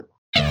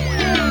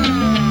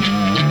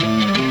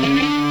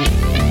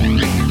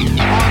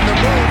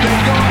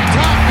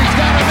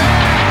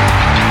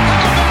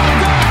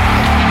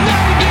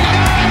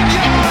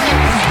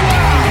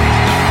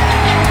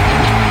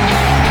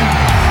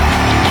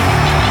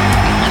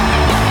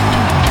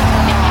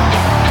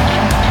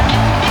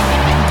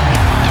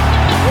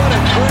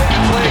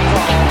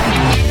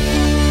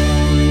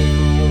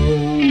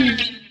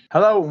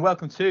and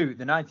welcome to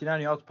the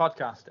 99 Yards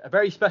Podcast, a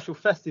very special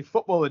festive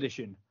football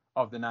edition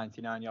of the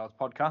 99 Yards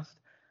Podcast.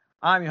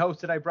 I'm your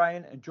host today,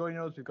 Brian, and joining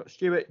us we've got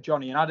Stuart,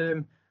 Johnny and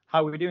Adam.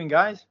 How are we doing,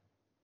 guys?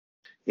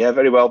 Yeah,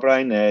 very well,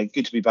 Brian.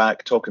 Good to be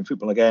back talking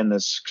football again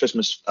as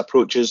Christmas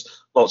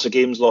approaches. Lots of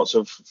games, lots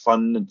of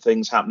fun and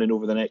things happening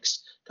over the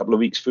next couple of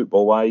weeks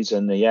football-wise.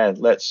 And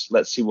let's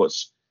see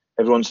what's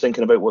everyone's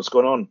thinking about what's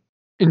going on.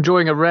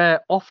 Enjoying a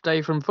rare off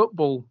day from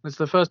football. It's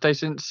the first day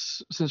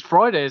since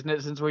Friday, isn't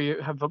it? Since we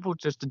have football,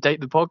 just to date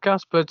the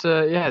podcast. But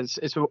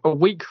it's a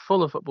week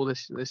full of football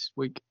this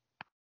week.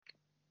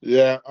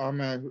 Yeah, I'm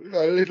a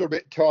little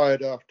bit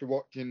tired after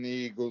watching the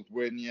Eagles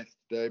win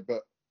yesterday,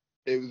 but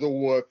it was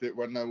all worth it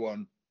when they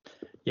won.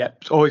 Yeah,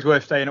 it's always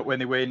worth staying up when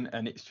they win,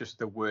 and it's just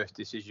the worst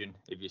decision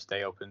if you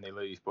stay up and they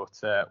lose. But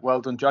well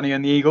done, Johnny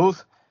and the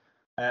Eagles.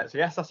 So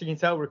yes, as you can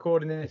tell, we're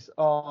recording this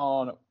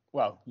on.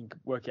 Well, you can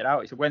work it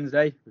out. It's a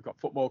Wednesday. We've got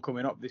football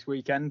coming up this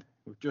weekend.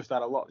 We've just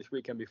had a lot this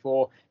weekend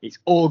before. It's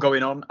all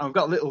going on. And we've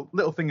got a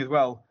little thing as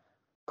well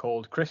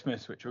called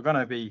Christmas, which we're going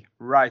to be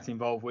right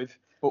involved with.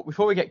 But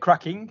before we get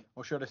cracking,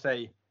 or should I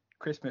say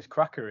Christmas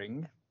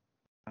crackering,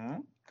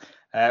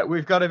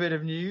 we've got a bit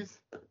of news.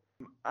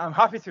 I'm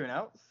happy to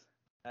announce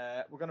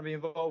we're going to be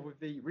involved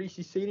with the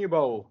Reese's Senior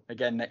Bowl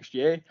again next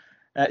year.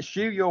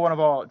 Stu, you're one of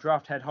our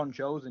draft head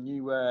honchos, and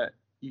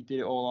you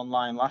did it all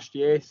online last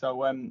year.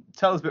 So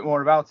tell us a bit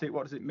more about it.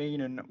 What does it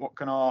mean, and what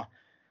can our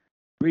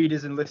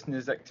readers and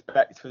listeners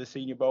expect for the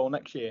Senior Bowl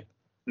next year?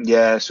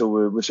 Yeah, so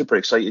we're super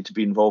excited to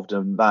be involved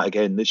in that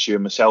again this year.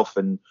 Myself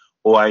and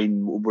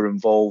Owain were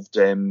involved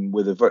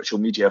with the virtual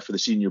media for the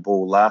Senior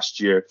Bowl last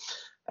year.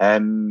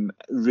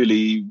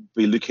 Really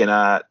be looking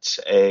at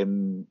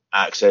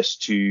access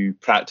to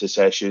practice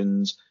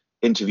sessions,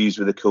 interviews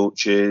with the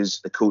coaches,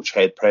 the coach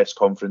head press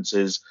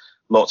conferences,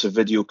 lots of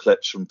video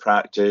clips from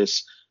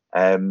practice.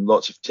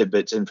 Lots of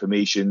tidbits,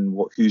 information,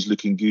 who's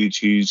looking good,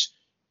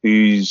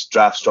 whose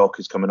draft stock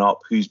is coming up,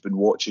 who's been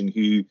watching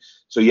who.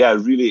 So yeah,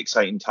 really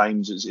exciting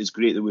times. It's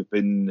great that we've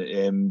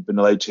been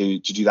allowed to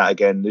do that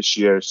again this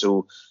year.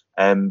 So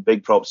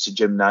big props to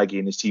Jim Nagy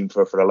and his team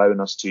for allowing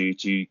us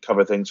to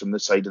cover things from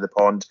this side of the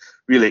pond.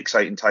 Really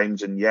exciting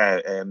times, and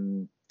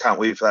can't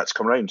wait for that to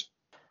come around.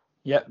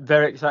 Yeah,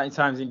 very exciting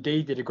times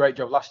indeed. Did a great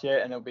job last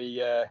year, and it'll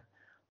be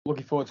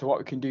looking forward to what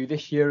we can do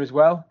this year as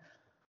well.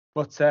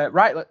 But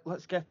right,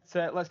 let's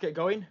get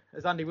going.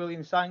 As Andy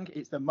Williams sang,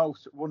 it's the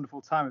most wonderful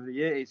time of the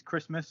year. It's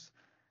Christmas,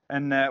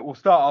 and we'll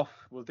start off.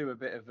 We'll do a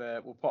bit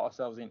of we'll put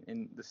ourselves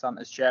in the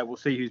Santa's chair. We'll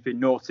see who's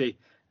been naughty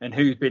and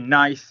who's been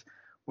nice.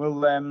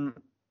 We'll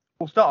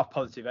start off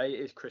positive. It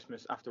is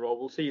Christmas after all.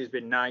 We'll see who's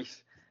been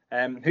nice.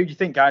 Who do you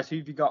think, guys? Who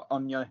have you got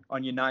on your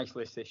nice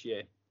list this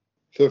year?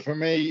 So for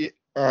me,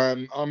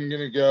 I'm going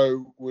to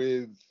go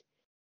with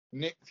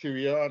Nick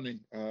Sirianni.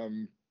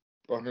 I'm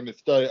going to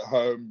stay at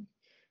home.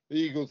 The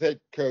Eagles head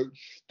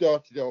coach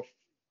started off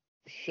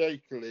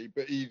shakily,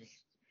 but he's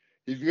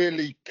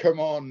really come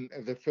on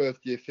as a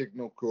first-year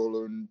signal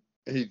caller, and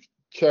he's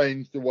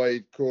changed the way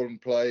he's calling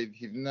plays.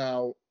 He's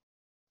now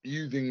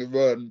using the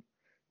run,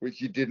 which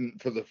he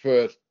didn't for the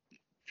first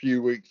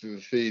few weeks of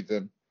the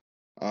season.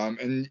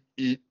 And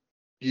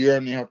you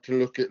only have to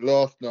look at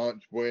last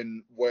night's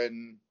win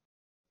when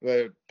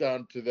they're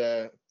down to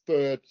their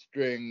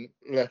third-string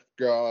left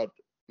guard.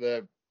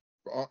 They've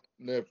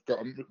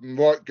got a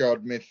right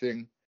guard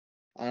missing,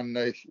 and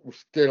they were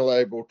still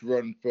able to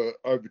run for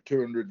over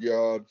 200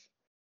 yards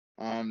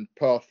and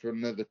pass for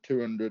another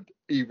 200,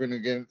 even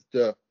against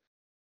an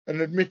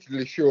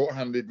admittedly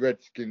short-handed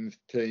Redskins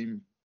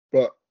team.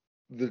 But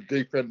the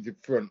defensive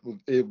front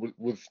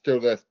was still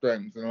their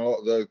strength, and a lot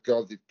of those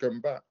guys have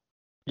come back.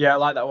 Yeah, I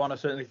like that one. I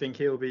certainly think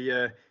he'll be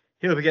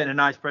getting a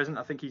nice present.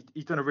 I think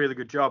he's done a really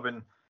good job,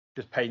 and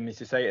just pained me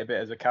to say it a bit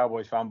as a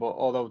Cowboys fan, but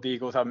although the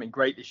Eagles haven't been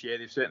great this year,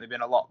 they've certainly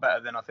been a lot better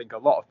than I think a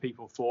lot of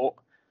people thought.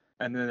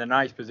 And then in a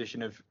nice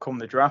position of come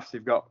the draft,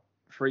 they've got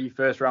 3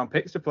 first-round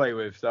picks to play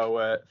with.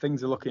 So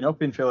things are looking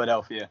up in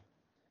Philadelphia.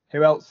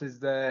 Who else is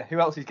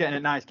getting a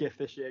nice gift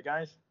this year,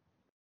 guys?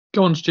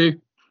 Go on, Stu.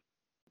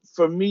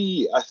 For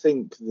me, I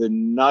think the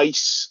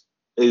nice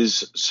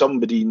is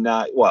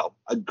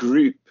a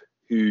group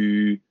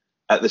who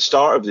at the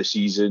start of the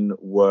season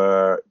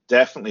were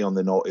definitely on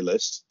the naughty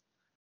list.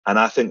 And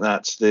I think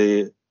that's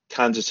the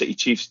Kansas City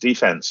Chiefs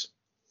defense.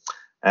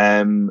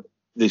 The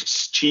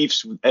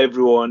Chiefs,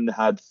 everyone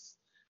had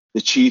the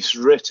Chiefs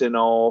written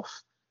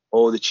off.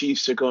 Oh, the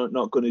Chiefs are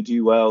not going to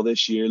do well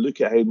this year. Look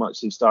at how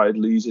much they've started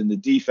losing. The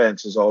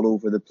defense is all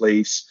over the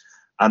place.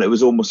 And it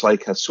was almost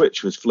like a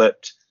switch was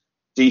flipped.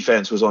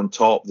 Defense was on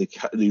top. They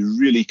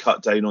really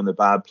cut down on the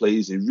bad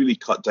plays. They really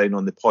cut down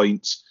on the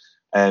points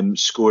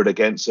scored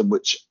against them,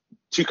 which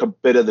took a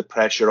bit of the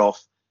pressure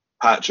off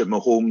Patrick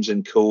Mahomes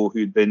and co,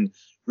 who'd been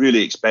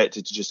really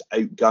expected to just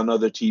outgun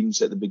other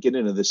teams at the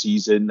beginning of the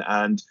season.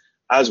 And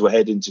as we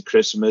head into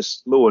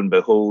Christmas, lo and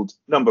behold,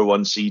 number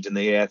 1 seed in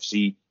the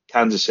AFC,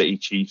 Kansas City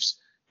Chiefs.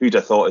 Who'd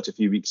have thought it a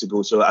few weeks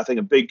ago? So I think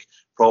a big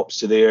props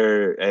to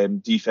their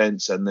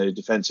defense and the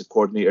defensive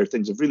coordinator.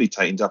 Things have really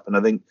tightened up, and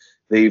I think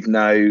they've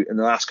now, in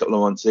the last couple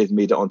of months, they've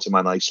made it onto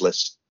my nice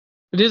list.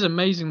 It is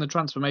amazing the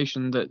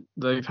transformation that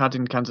they've had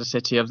in Kansas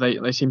City.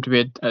 They seem to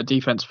be a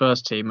defense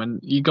first team, and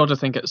you got to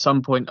think at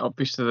some point,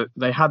 obviously, that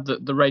they had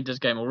the Raiders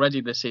game already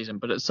this season,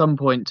 but at some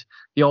point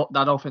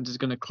that offense is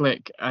going to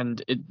click,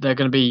 and they're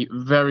going to be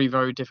very,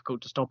 very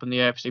difficult to stop in the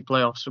AFC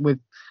playoffs with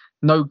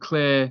no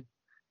clear,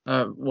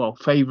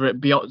 favourite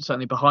beyond,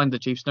 certainly behind the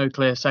Chiefs, no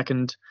clear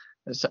second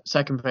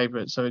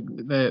favourite. So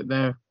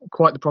they're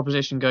quite the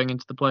proposition going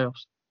into the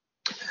playoffs.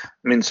 I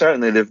mean,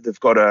 certainly they've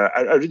got a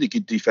really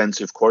good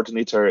defensive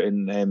coordinator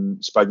in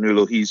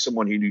Spagnuolo. He's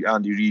someone who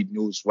Andy Reid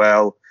knows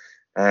well.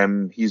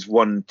 He's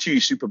won 2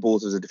 Super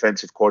Bowls as a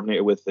defensive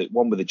coordinator,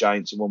 one with the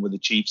Giants and one with the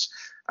Chiefs.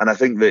 And I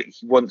think that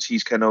once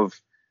he's kind of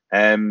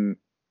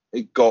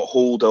got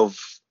hold of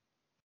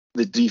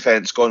the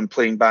defense, gone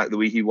playing back the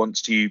way he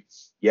wants to,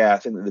 I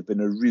think that they've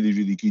been a really,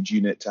 really good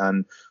unit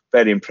and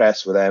very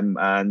impressed with them.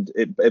 And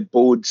it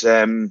bodes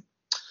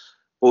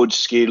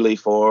scarily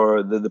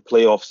for the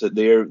playoffs that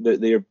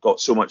they've got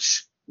so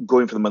much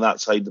going for them on that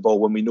side of the ball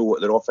when we know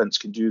what their offense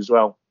can do as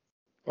well.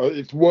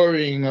 It's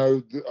worrying,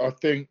 though. I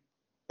think,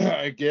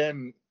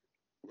 again,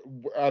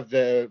 as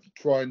they're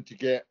trying to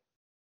get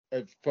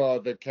as far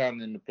as they can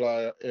in the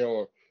player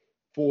or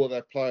for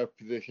their player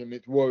position,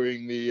 it's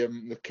worrying the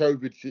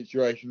COVID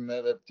situation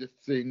that they've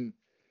just seen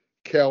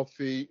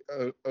Kelsey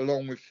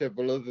along with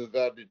several others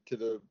added to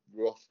the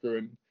roster,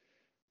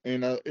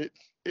 and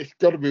it's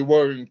got to be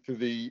worrying for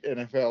the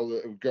NFL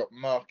that have got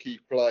marquee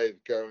players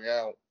going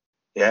out.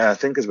 Yeah, I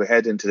think as we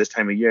head into this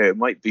time of year, it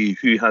might be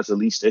who has the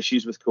least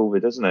issues with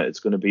COVID, isn't it? It's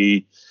going to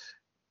be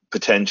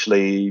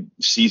potentially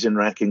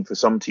season-wrecking for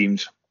some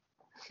teams.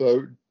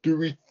 So do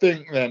we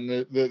think then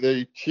that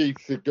the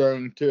Chiefs are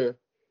going to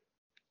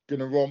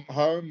romp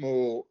home,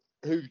 or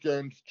who's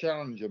going to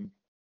challenge them?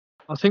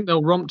 I think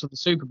they'll romp to the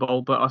Super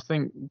Bowl, but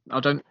I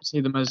don't see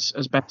them as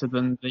better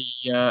than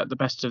the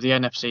best of the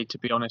NFC, to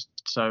be honest.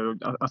 So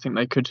I think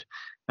they could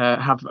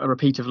have a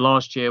repeat of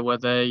last year where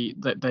they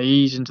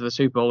ease into the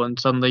Super Bowl and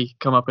suddenly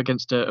come up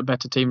against a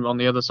better team on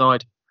the other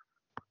side.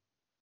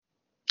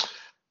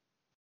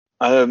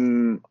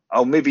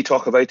 I'll maybe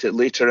talk about it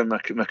later in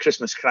my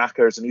Christmas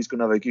crackers, and who's going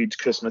to have a good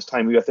Christmas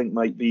time, who I think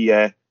might be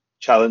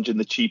challenging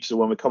the Chiefs. So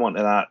when we come on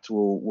to that,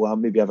 we'll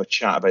maybe have a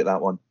chat about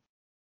that one.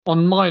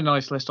 On my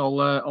nice list,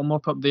 I'll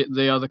mop up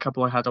the other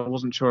couple I had. I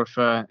wasn't sure if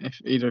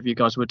either of you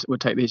guys would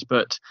take these,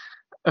 but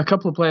a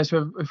couple of players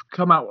who have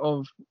come out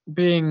of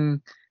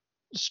being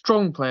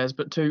strong players,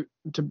 but to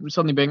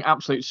suddenly being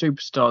absolute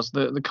superstars.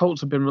 The Colts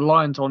have been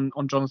reliant on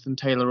Jonathan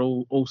Taylor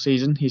all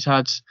season. He's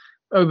had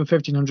over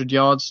 1,500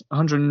 yards,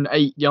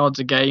 108 yards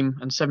a game,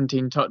 and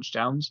 17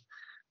 touchdowns.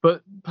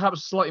 But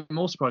perhaps slightly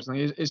more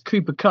surprisingly is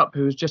Cooper Kupp,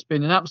 who has just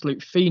been an absolute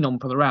phenom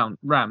for the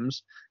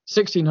Rams.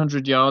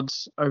 1,600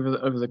 yards over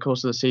the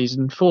course of the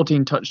season,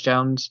 14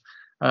 touchdowns,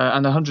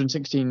 and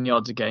 116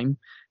 yards a game.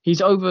 He's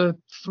over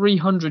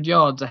 300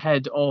 yards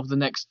ahead of the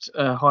next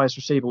highest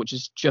receiver, which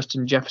is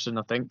Justin Jefferson,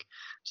 I think.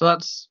 So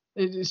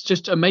it's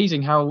just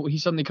amazing how he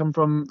suddenly come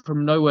from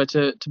nowhere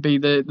to be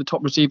the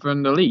top receiver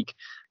in the league.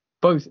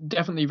 Both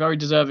definitely very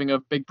deserving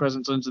of big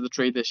presents under the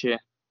tree this year.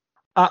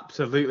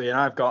 Absolutely, and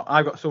I've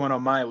got someone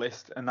on my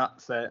list, and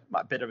that's a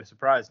bit of a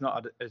surprise.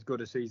 Not as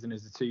good a season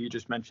as the two you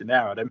just mentioned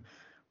there, Adam,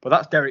 but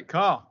that's Derek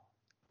Carr.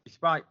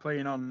 Despite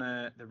playing on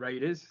the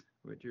Raiders,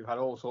 which have had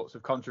all sorts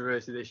of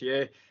controversy this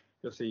year,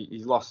 you'll see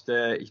he's lost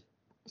his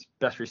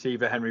best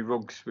receiver Henry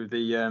Ruggs with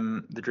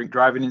the drink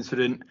driving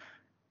incident,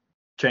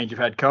 change of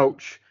head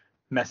coach,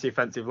 messy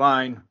offensive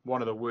line,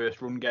 one of the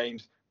worst run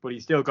games, but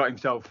he's still got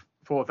himself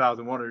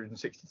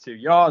 4,162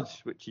 yards,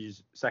 which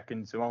is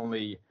second to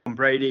only Tom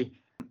Brady.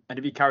 And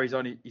if he carries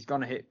on, he's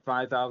going to hit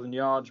 5,000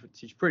 yards,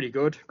 which is pretty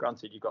good.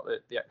 Granted, you've got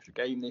the extra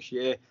game this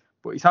year,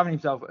 but he's having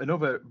himself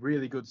another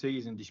really good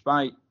season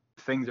despite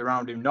things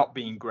around him not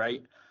being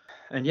great.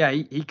 And yeah,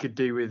 he could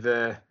do with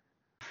a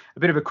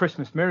bit of a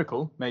Christmas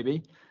miracle,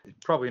 maybe.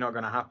 It's probably not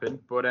going to happen,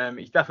 but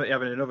he's definitely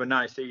having another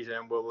nice season,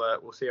 and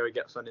we'll see how he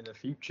gets on in the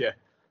future.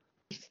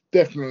 It's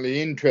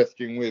definitely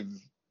interesting with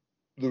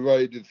the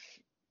Raiders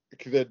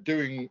because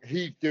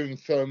he's doing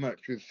so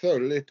much with so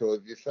little,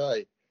 as you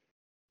say.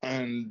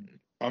 And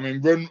I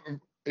mean,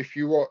 if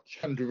you watch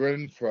Hunter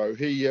Renfrow,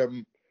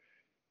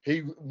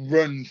 he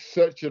runs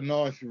such a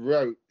nice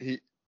route. He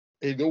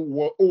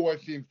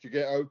always seems to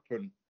get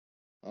open,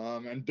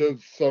 and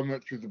does so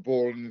much with the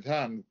ball in his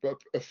hand. But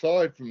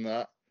aside from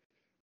that,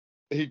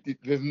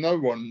 there's no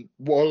one.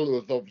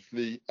 Waller's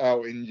obviously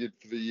out injured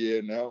for the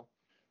year now,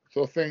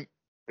 so I think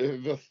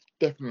that's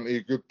definitely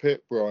a good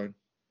pick, Brian.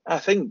 I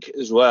think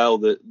as well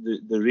that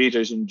the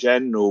Raiders in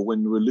general,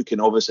 when we're looking,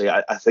 obviously,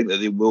 I think that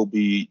they will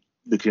be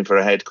looking for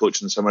a head coach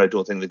in the summer. I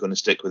don't think they're going to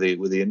stick with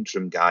the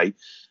interim guy.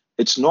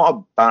 It's not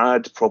a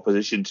bad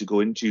proposition to go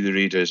into the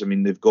Raiders. I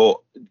mean, they've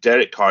got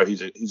Derek Carr.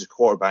 He's a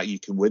quarterback you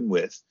can win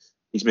with.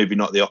 He's maybe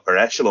not the upper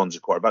echelons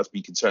of quarterbacks, but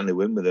you can certainly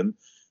win with him.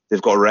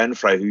 They've got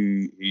Renfrow,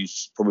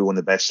 who's probably one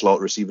of the best slot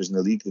receivers in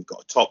the league. They've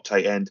got a top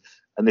tight end,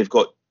 and they've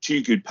got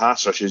two good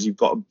pass rushers. You've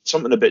got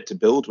something a bit to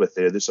build with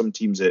there. There's some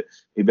teams that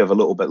maybe have a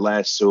little bit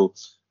less. So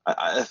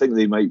I think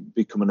they might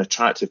become an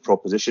attractive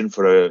proposition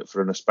for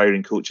an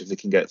aspiring coach if they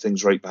can get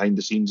things right behind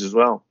the scenes as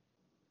well.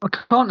 I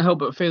can't help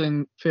but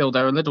feel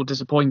they're a little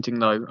disappointing,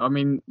 though. I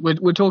mean,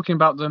 we're talking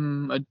about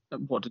them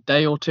a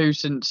day or two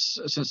since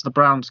the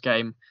Browns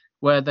game,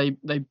 where they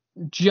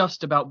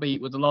just about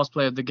beat, with the last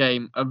play of the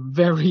game, a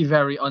very,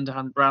 very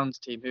underhand Browns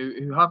team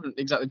who haven't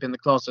exactly been the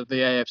class of the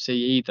AFC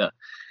either.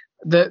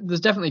 There's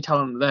definitely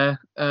talent there.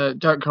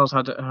 Derek Carr's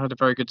had a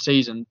very good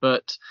season,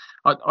 but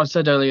I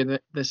said earlier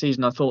this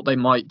season I thought they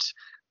might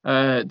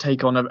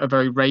take on a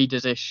very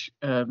Raiders-ish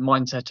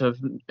mindset of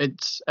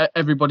it's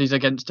everybody's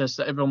against us,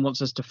 everyone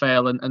wants us to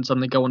fail and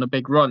suddenly go on a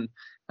big run.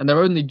 And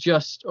they're only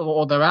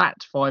they're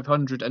at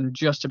 500 and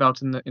just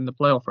about in the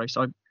playoff race.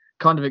 I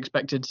kind of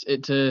expected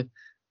it to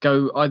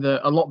go either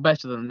a lot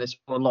better than this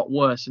or a lot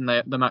worse, and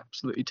them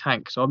absolutely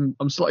tank. So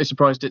I'm slightly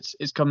surprised it's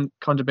kind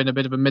of been a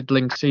bit of a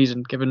middling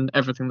season given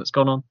everything that's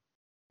gone on.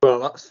 Well,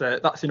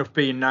 that's enough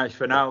being nice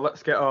for now.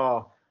 Let's get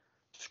our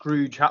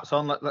Scrooge hats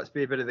on. Let's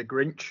be a bit of the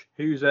Grinch.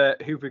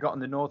 Who've we got on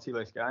the naughty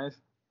list, guys?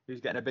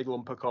 Who's getting a big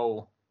lump of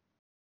coal?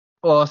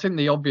 Well, I think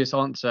the obvious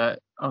answer,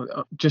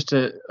 just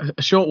a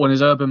short one,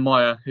 is Urban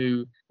Meyer,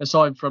 who,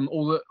 aside from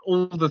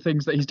all the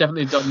things that he's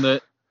definitely done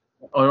that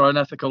are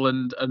unethical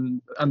and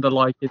the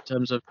like in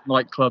terms of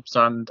nightclubs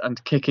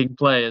and kicking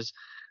players,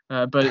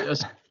 but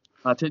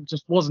it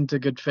just wasn't a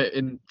good fit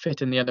in the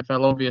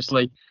NFL.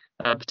 Obviously,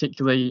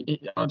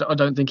 particularly, I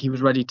don't think he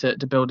was ready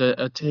to build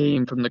a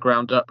team from the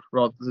ground up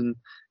rather than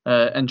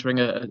entering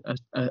a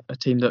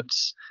team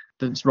that's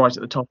right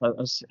at the top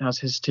as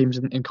his teams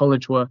in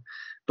college were.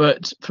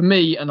 But for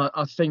me, and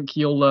I think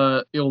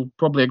you'll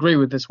probably agree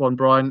with this one,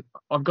 Brian,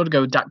 I've got to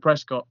go with Dak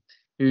Prescott,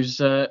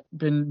 who's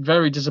been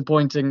very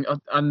disappointing,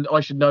 and I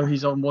should know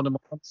he's on one of my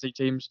fantasy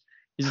teams.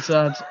 He's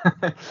had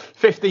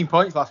 15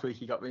 points last week.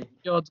 He got me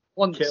yards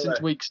once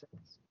since week 6,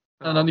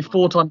 and only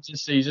 4 times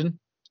this season,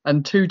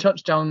 and 2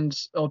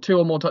 touchdowns or 2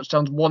 or more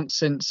touchdowns once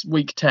since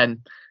week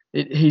 10.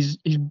 He's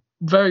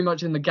very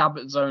much in the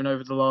Gabbert zone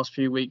over the last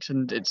few weeks,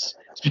 and it's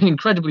been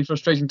incredibly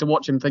frustrating to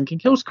watch him. Thinking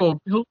he'll score,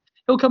 he'll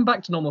come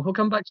back to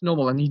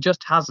normal, and he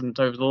just hasn't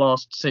over the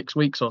last 6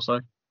 weeks or so.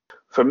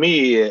 For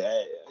me,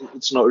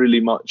 it's not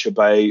really much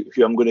about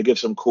who I'm going to give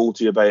some coal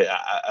to about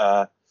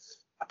a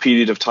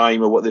period of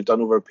time or what they've done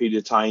over a period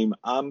of time.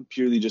 I'm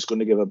purely just going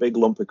to give a big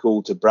lump of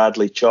coal to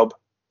Bradley Chubb.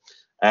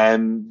 I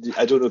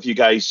don't know if you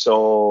guys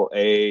saw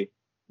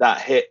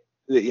that hit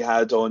that he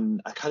had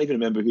on, I can't even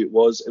remember who it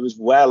was. It was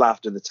well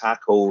after the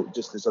tackle,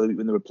 just this other week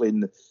when they were playing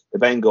the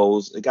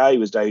Bengals. The guy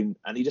was down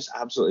and he just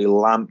absolutely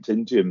lamped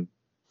into him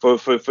for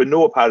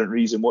no apparent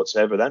reason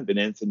whatsoever. There hadn't been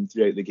anything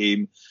throughout the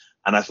game.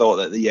 And I thought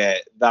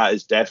that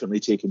is definitely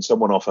taking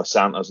someone off of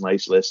Santa's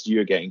nice list.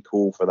 You're getting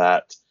coal for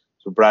that.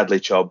 So Bradley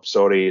Chubb,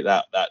 sorry,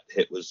 that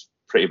hit was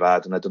pretty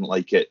bad and I didn't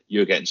like it.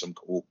 You're getting some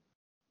coal.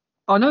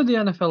 I know the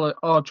NFL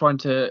are trying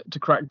to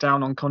crack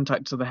down on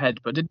contact to the head,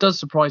 but it does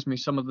surprise me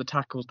some of the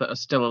tackles that are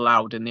still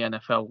allowed in the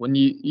NFL. When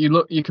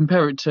you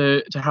compare it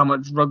to how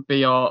much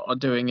rugby are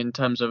doing in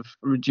terms of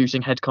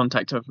reducing head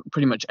contact, of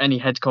pretty much any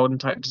head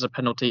contact as a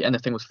penalty,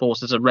 anything with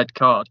force as a red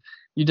card.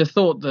 You'd have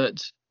thought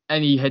that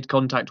any head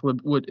contact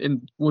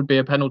would be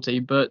a penalty,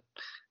 but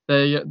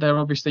they're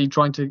obviously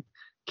trying to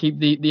keep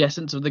the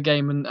essence of the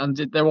game, and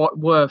there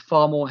were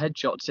far more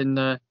headshots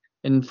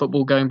in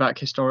football going back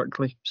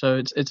historically,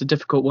 so it's a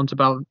difficult one to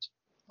balance.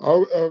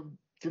 For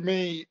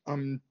me,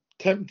 I'm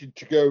tempted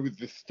to go with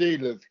the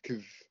Steelers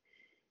because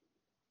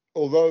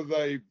although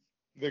they're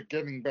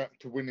getting back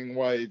to winning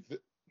ways,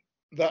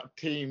 that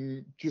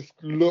team just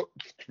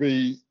looks to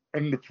be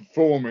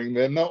underperforming.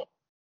 They're not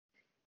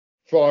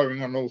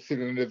firing on all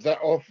cylinders. That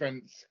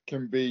offense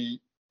can be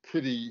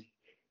pretty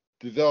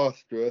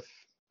disastrous,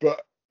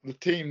 but the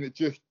team that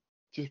just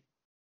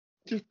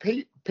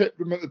pipped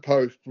them at the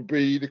post would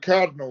be the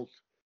Cardinals,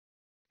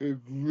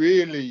 who've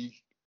really,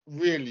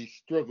 really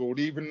struggled,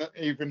 even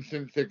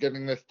since they're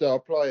getting their star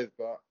players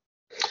back.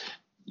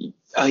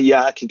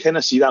 Yeah, I can kind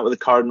of see that with the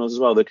Cardinals as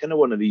well. They're kind of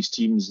one of these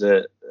teams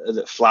that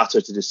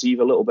flatter to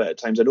deceive a little bit at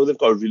times. I know they've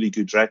got a really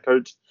good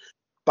record,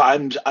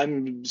 but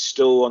I'm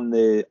still on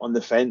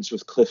the fence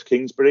with Cliff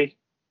Kingsbury.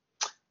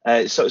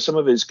 So some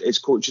of his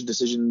coaching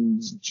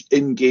decisions,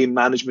 in-game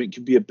management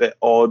can be a bit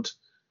odd.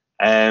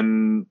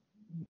 They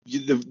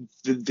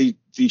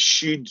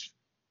should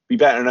be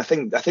better, and I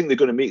think they're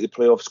going to make the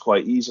playoffs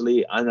quite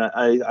easily. And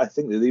I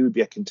think that they would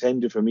be a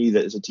contender for me.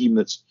 That is a team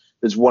that's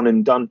one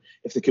and done.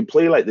 If they could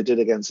play like they did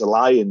against the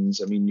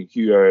Lions, I mean,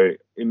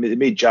 it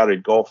made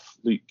Jared Goff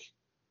look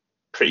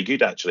pretty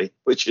good actually,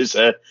 which is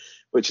a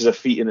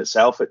feat in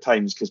itself at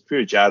times, because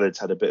poor Jared's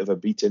had a bit of a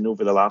beating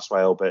over the last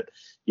while. But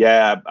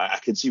yeah, I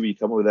can see where you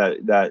come with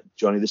that,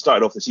 Johnny. They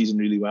started off the season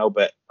really well,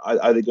 but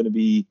are they going to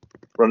be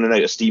running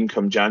out of steam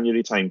come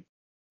January time?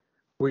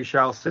 We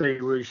shall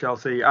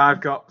see.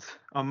 I've got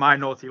on my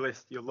naughty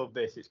list, you'll love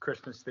this, it's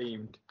Christmas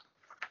themed.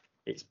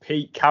 It's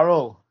Pete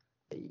Carroll.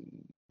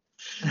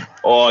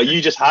 Oh,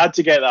 you just had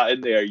to get that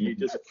in there. You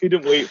just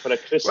couldn't wait for a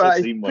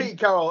Christmas themed one. Pete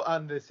Carroll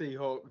and the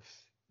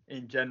Seahawks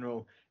in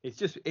general. It's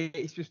just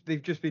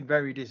they've just been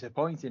very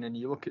disappointing. And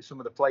you look at some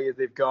of the players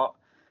they've got.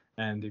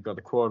 and they've got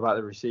the quarterback,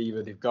 the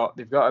receiver. They've got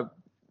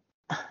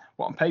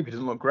what on paper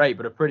doesn't look great,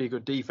 but a pretty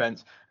good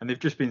defense, and they've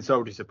just been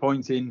so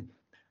disappointing.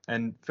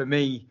 And for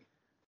me,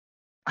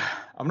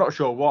 I'm not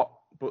sure what,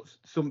 but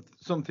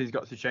something's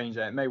got to change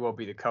there. It may well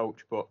be the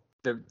coach, but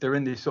they're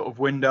in this sort of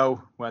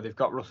window where they've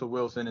got Russell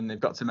Wilson and they've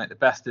got to make the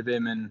best of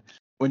him. And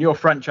when your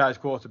franchise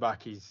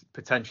quarterback is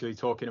potentially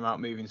talking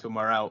about moving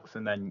somewhere else,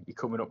 and then you're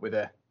coming up with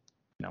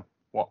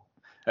what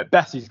at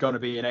best is going to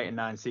be an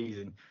 8-9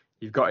 season,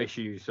 you've got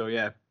issues. So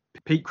yeah,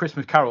 Pete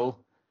Christmas Carroll,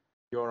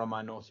 you're on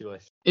my naughty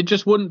list. It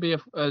just wouldn't be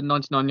a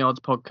 99 Yards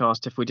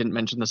podcast if we didn't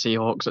mention the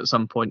Seahawks at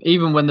some point.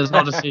 Even when there's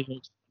not a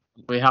Seahawks,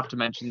 we have to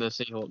mention the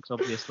Seahawks,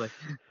 obviously.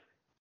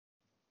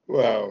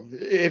 Well,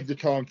 it's the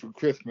time for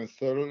Christmas,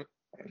 so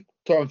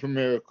time for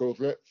miracles.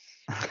 Let's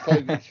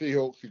say the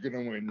Seahawks are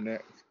going to win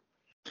next.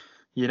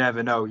 You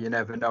never know.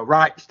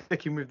 Right,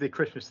 sticking with the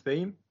Christmas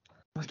theme,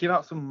 let's give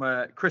out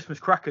some Christmas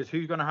crackers.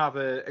 Who's going to have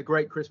a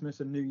great Christmas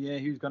and New Year?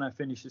 Who's going to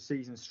finish the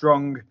season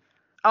strong?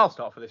 I'll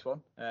start for this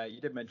one. You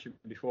did mention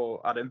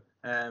before, Adam,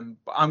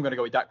 but I'm going to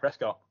go with Dak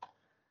Prescott.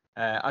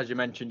 As you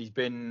mentioned, he's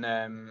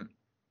been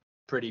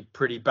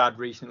pretty bad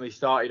recently.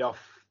 Started off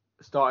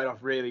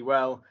really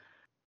well.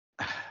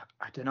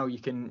 I don't know. You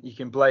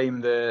can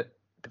blame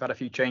they've had a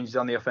few changes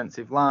on the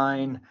offensive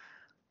line.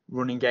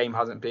 Running game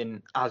hasn't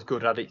been as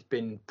good as it's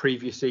been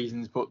previous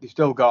seasons, but they've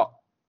still got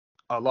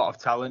a lot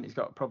of talent. He's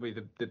got probably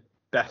the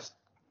best,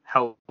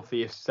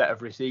 healthiest set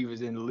of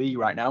receivers in the league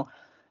right now.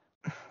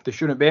 There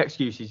shouldn't be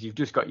excuses. You've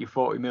just got your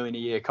 $40 million a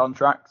year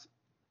contract.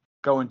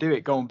 Go and do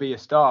it. Go and be a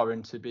star.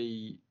 And to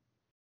be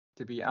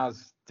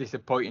as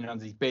disappointing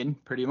as he's been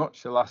pretty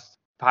much the last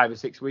 5 or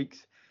 6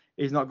 weeks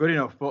is not good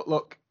enough. But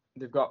look,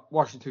 they've got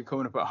Washington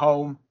coming up at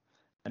home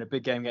and a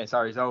big game against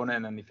Arizona,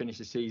 and then they finish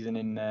the season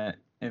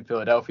in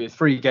Philadelphia.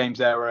 3 games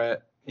there where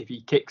if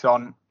he kicks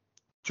on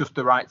just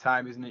the right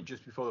time, isn't it,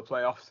 just before the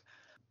playoffs?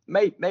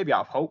 Maybe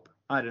out of hope,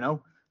 I don't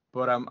know.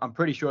 But I'm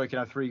pretty sure he can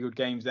have 3 good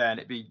games there, and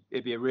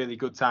it'd be a really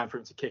good time for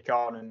him to kick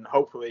on and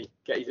hopefully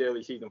get his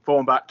early season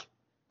form back,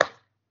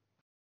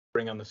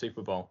 bring on the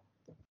Super Bowl.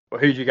 But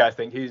who do you guys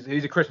think? Who's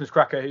a Christmas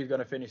cracker? Who's going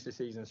to finish the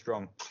season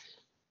strong?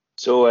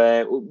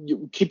 So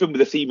keeping with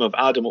the theme of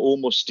Adam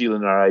almost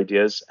stealing our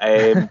ideas,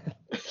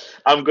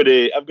 I'm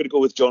gonna go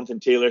with Jonathan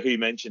Taylor, who you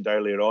mentioned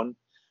earlier on.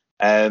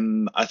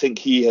 I think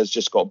he has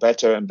just got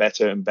better and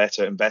better and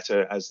better and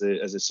better as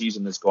the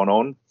season has gone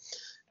on.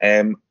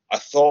 I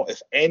thought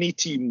if any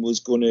team was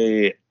going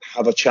to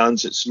have a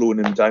chance at slowing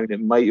him down,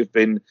 it might have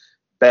been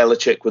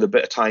Belichick with a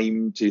bit of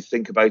time to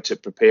think about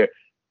it, prepare.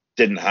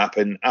 Didn't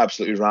happen.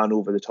 Absolutely ran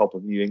over the top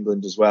of New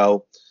England as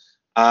well.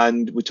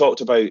 And we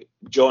talked about,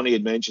 Johnny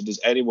had mentioned, is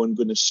anyone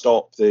going to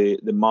stop the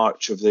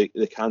march of the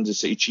Kansas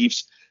City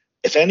Chiefs?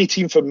 If any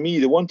team, for me,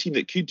 the one team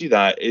that could do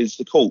that is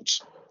the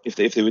Colts. If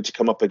they were to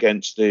come up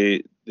against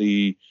the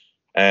Chiefs,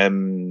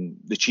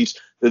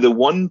 they're the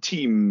one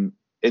team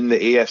in the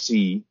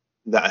AFC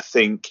that I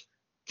think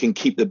can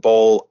keep the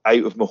ball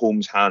out of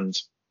Mahomes'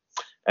 hands.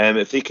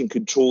 If they can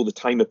control the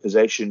time of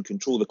possession,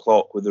 control the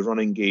clock with the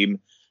running game,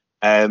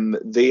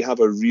 they have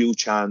a real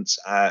chance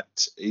at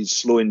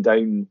slowing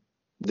down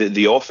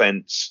the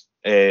offense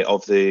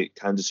of the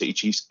Kansas City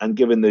Chiefs and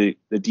giving the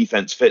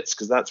defense fits,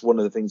 because that's one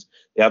of the things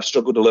they have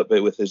struggled a little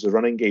bit with is the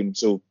running game.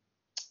 So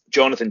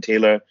Jonathan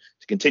Taylor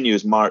to continue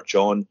his march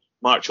on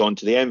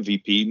to the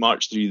MVP,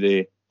 march through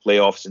the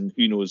playoffs, and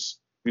who knows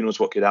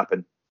what could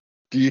happen.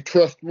 Do you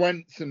trust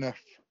Wentz enough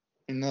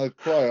in those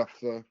playoffs,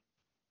 though?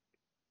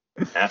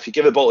 If you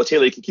give the ball to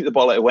Taylor, you can keep the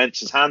ball out of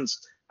Wentz's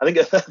hands. I think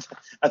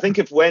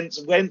if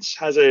Wentz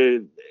has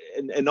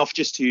enough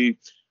just to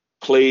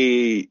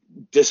play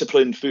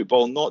disciplined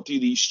football, not do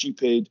these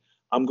stupid,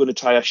 I'm going to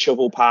try a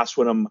shovel pass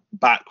when I'm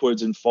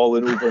backwards and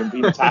falling over and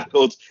being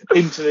tackled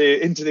into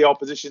the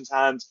opposition's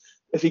hands.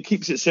 If he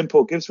keeps it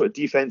simple, gives what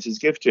defenses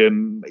give to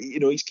him,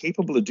 he's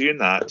capable of doing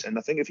that. And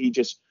I think if he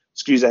just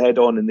screws ahead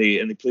on and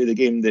they play the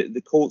game,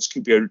 the Colts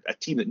could be a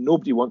team that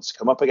nobody wants to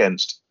come up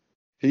against.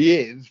 He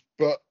is,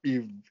 but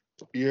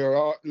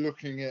you're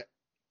looking at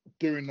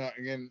doing that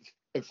against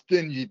a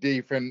stingy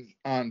defense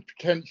and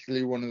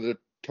potentially one of the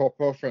top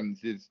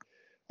offenses.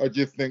 I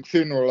just think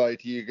sooner or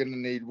later you're going to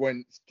need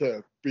Wentz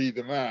to be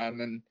the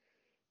man, and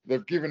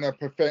they've given up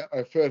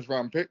a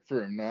first-round pick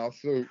for him now,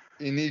 so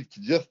he needs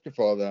to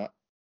justify that.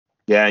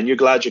 Yeah, and you're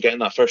glad you're getting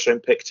that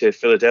first-round pick to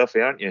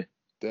Philadelphia, aren't you?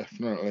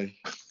 Definitely.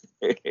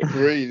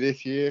 3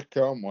 this year,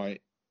 can't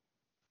wait.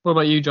 What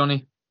about you,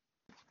 Johnny?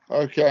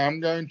 Okay, I'm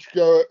going to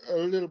go a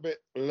little bit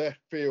left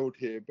field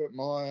here, but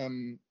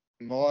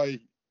my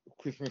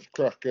Christmas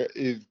cracker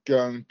is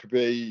going to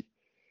be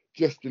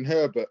Justin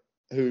Herbert,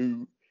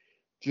 who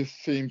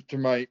just seems to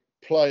make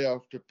play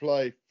after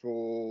play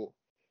for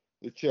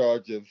the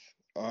Chargers.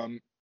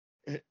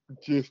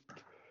 Just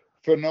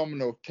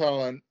phenomenal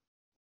talent.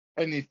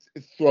 Any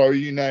throw,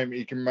 you name it,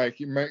 he can make.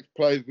 He makes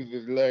plays with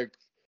his legs.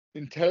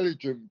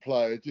 Intelligent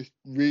player, just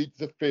reads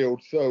the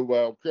field so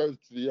well, goes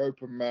to the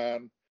open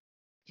man.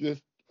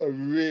 Just a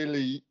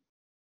really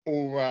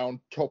all-round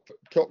top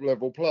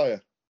level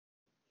player.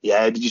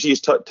 Yeah, did you see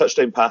his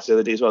touchdown pass the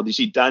other day as well? Did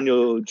you see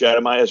Daniel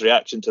Jeremiah's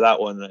reaction to that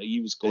one?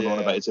 He was going on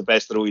about it's the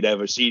best throw he'd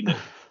ever seen.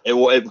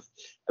 It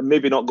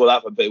maybe not go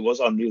that far, but it was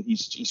unreal.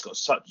 He's got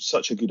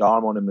such a good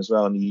arm on him as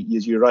well, and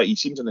you're right. He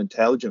seems an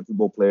intelligent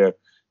football player.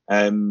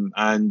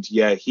 And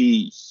yeah,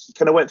 he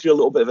kind of went through a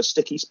little bit of a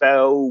sticky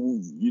spell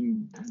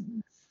in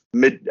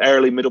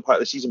middle part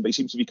of the season, but he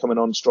seems to be coming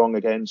on strong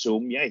again.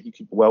 So yeah, he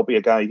could well be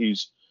a guy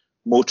who's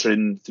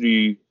motoring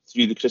through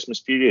the Christmas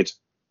period.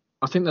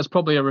 I think there's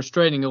probably a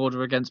restraining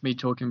order against me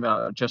talking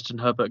about Justin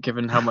Herbert,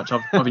 given how much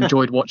I've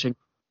enjoyed watching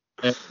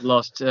the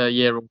last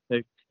year or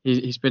two.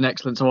 He's been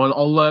excellent. So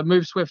I'll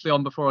move swiftly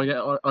on before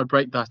I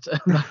break that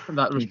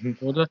restraining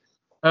order.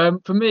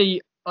 For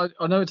me,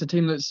 I know it's a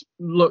team that's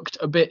looked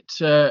a bit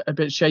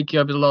shaky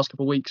over the last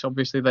couple of weeks.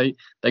 Obviously,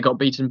 they got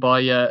beaten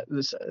by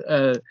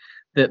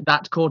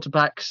that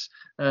quarterback's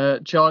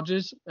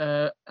charges,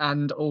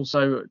 and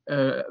also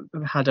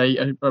had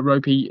a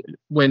ropey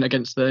win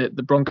against the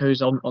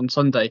Broncos on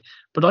Sunday.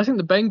 But I think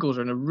the Bengals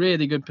are in a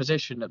really good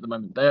position at the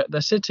moment.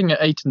 They're sitting at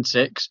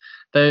 8-6.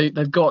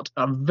 They've got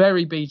a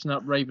very beaten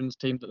up Ravens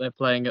team that they're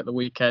playing at the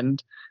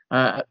weekend.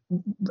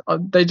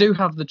 They do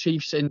have the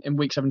Chiefs in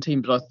week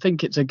 17, but I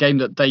think it's a game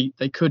that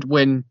they could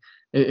win.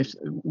 If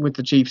with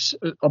the Chiefs,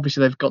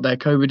 obviously they've got their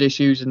COVID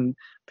issues and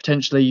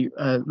potentially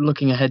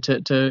looking ahead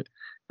to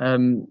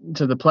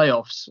the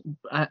playoffs,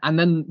 and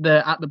then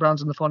they're at the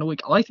Browns in the final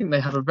week. I think they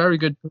have a very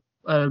good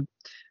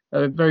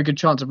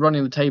chance of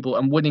running the table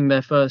and winning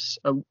their first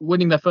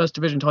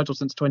division title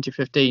since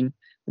 2015.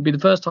 It'd be the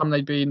first time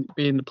they'd be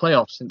in the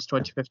playoffs since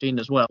 2015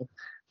 as well.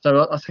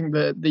 So I think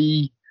that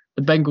the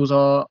Bengals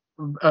are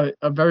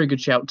a very good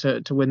shout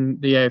to win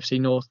the AFC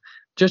North.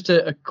 Just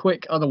a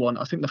quick other one.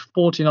 I think the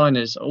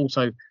 49ers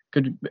also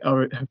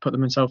have put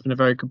themselves in a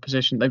very good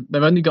position.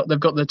 They've got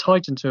the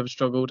Titans who have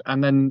struggled,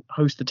 and then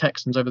host the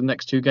Texans over the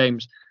next two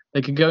games.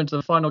 They could go into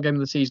the final game of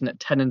the season at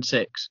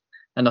 10-6,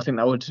 and I think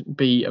that would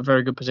be a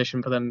very good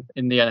position for them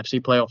in the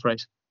NFC playoff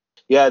race.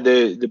 Yeah,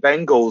 the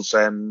Bengals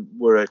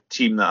were a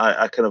team that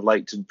I kind of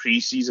liked in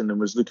pre-season and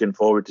was looking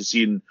forward to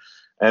seeing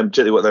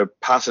particularly what their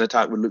passing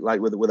attack would look like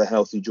with a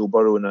healthy Joe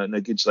Burrow and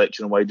a good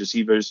selection of wide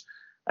receivers.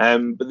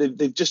 But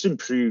they've just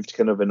improved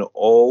kind of in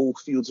all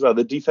fields as well.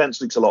 The defense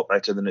looks a lot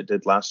better than it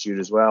did last year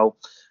as well.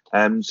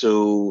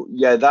 So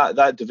yeah,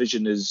 that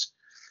division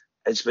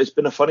it's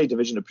been a funny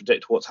division to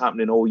predict what's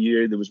happening all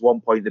year. There was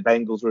one point the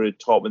Bengals were at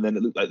top, and then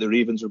it looked like the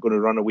Ravens were going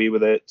to run away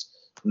with it,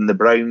 and the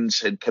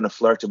Browns had kind of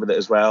flirted with it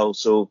as well.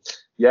 So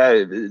yeah,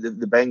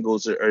 the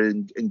Bengals are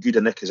in good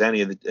a nick as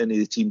any of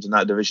the teams in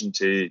that division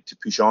to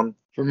push on.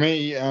 For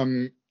me,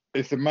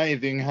 it's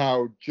amazing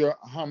how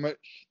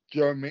much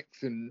Joe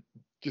Mixon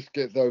just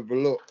gets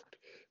overlooked.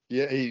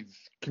 Yeah, he's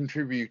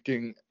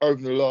contributing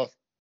over the last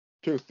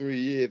 2 or 3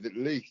 years at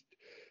least,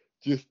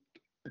 just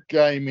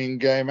game in,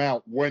 game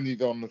out when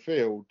he's on the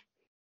field.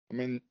 I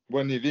mean,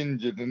 when he's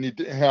injured and he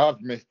has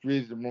missed a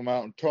reasonable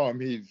amount of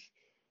time, he's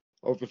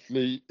a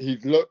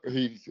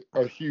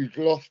huge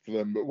loss for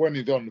them. But when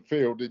he's on the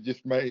field, it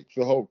just makes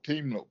the whole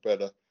team look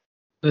better.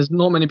 There's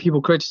not many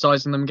people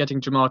criticising them getting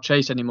Jamar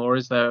Chase anymore,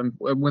 is there? And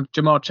with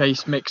Jamar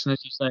Chase, Mixon,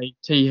 as you say,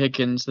 T.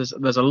 Higgins, there's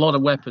a lot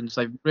of weapons.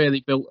 They've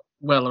really built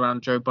well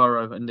around Joe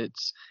Burrow, and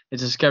it's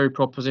a scary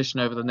proposition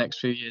over the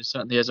next few years,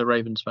 certainly as a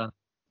Ravens fan.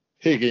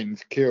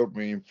 Higgins killed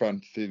me in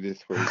fantasy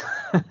this week.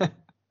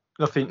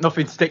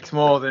 Nothing sticks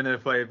more than a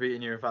player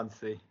beating you in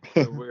fantasy.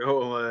 So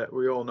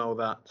we all know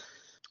that.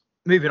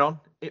 Moving on,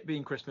 it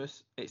being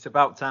Christmas, it's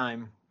about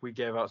time we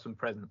gave out some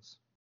presents.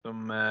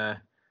 Some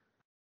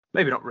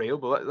maybe not real,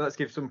 but let's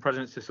give some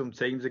presents to some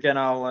teams. Again,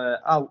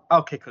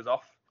 I'll kick us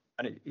off,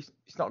 and it's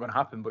not going to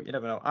happen, but you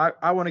never know.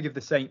 I want to give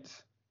the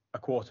Saints a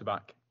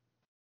quarterback.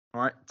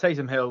 All right,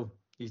 Taysom Hill,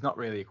 he's not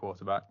really a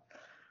quarterback.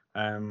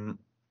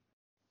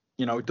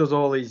 Does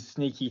all these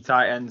sneaky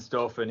tight end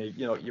stuff, and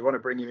you want to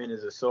bring him in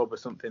as a sub or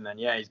something, then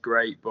yeah, he's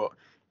great. But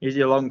is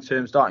he a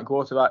long-term starting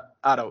quarterback?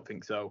 I don't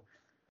think so.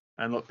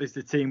 And look, this is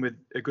a team with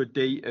a good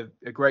D,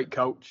 a great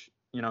coach.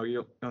 You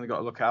only got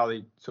to look at how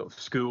they sort of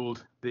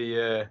schooled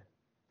the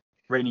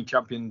reigning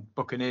champion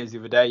Buccaneers the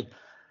other day.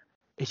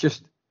 It's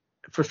just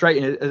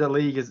frustrating as a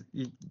league, as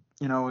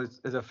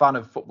a fan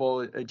of football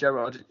in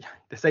general.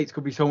 The Saints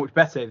could be so much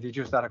better if they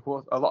just had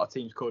a lot of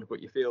teams could,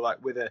 but you feel like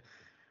with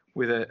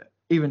a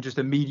even just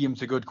a medium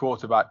to good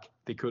quarterback,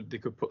 they could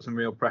put some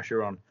real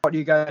pressure on. What do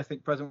you guys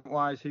think present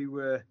wise?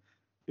 Who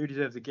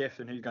deserves the gift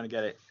and who's going to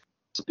get it?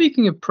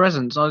 Speaking of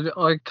presents,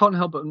 I can't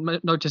help but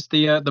notice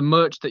the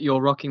merch that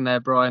you're rocking there,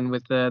 Brian,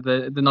 with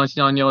the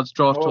 99 yards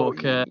draft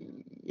talk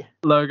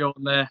logo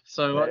on there.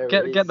 So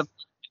get the.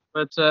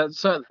 But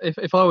so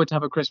if I were to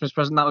have a Christmas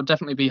present, that would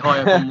definitely be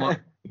higher than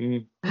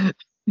mine.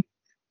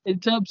 In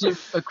terms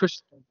of a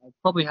Christmas, I'd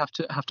probably have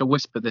to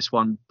whisper this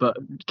one, but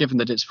given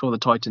that it's for the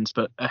Titans,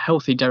 but a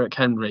healthy Derrick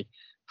Henry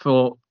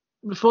for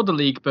the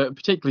league, but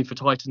particularly for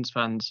Titans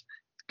fans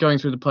going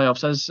through the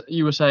playoffs. As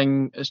you were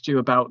saying, Stu,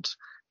 about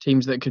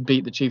teams that could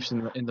beat the Chiefs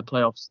in the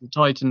playoffs, the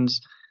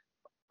Titans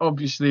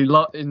obviously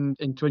in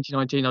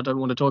 2019, I don't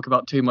want to talk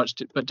about too much,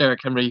 but Derrick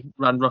Henry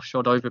ran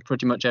roughshod over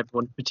pretty much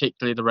everyone,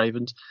 particularly the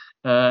Ravens,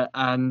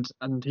 and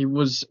he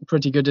was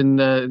pretty good in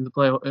the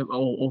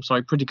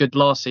play, pretty good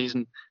last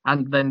season,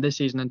 and then this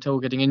season until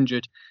getting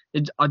injured.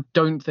 I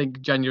don't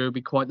think January will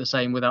be quite the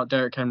same without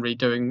Derrick Henry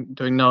doing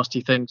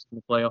nasty things in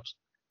the playoffs.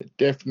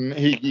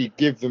 Definitely, he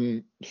gives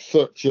them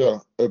such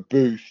a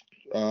boost,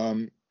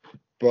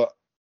 but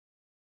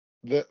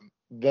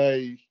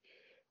they're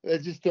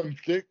just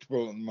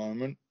unpredictable at the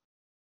moment.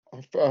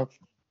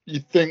 You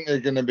think they're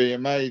going to be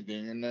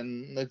amazing, and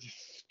then they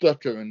just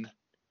stutter, and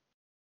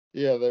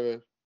they're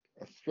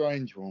a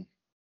strange one.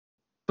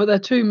 But their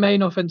two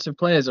main offensive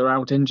players are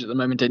out injured at the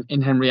moment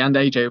in Henry, and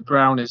AJ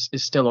Brown is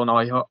still on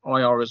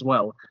IR as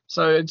well.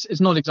 So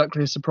it's not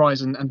exactly a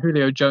surprise. And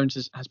Julio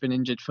Jones has been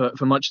injured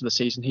for much of the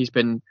season. He's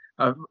been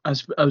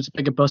as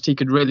big a bust. He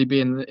could really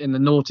be in the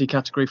naughty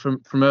category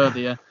from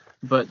earlier.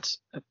 But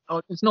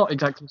it's not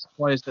exactly a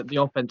surprise that the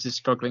offense is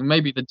struggling.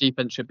 Maybe the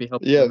defense should be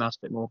helping them out a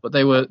bit more. But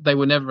they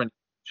were never in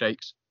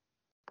shakes.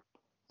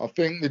 I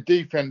think the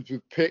defense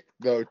was picked,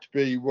 though, to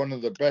be one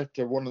of the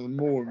better, one of the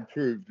more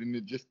improved, and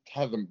it just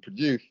hasn't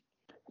produced.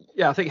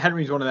 Yeah, I think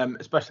Henry's one of them,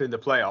 especially in the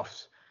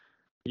playoffs.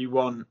 You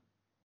want,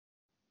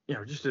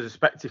 just as a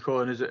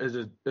spectacle and as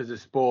a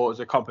sport, as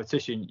a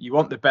competition, you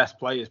want the best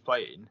players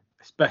playing,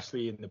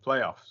 especially in the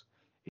playoffs.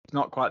 It's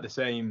not quite the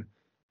same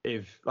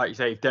if, like you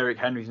say, if Derrick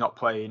Henry's not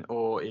playing,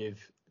 or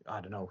if,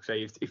 I don't know,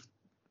 say if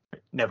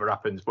it never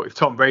happens, but if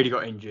Tom Brady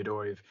got injured,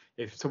 or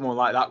if someone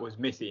like that was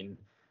missing,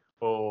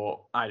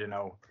 or I don't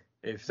know,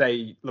 if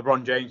say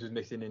LeBron James was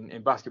missing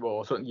in basketball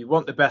or something, you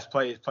want the best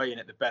players playing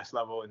at the best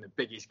level in the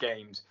biggest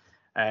games.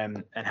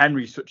 And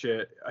Henry's such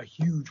a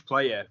huge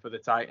player for the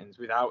Titans.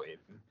 Without him,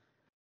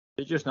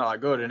 it's just not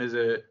that good. And as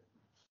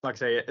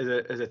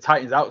a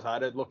Titans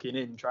outsider looking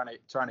in, trying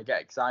to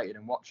get excited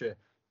and watch a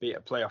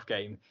playoff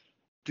game,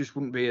 just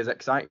wouldn't be as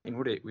exciting,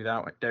 would it,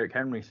 without Derrick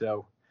Henry?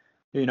 So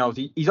who knows?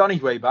 He's on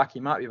his way back. He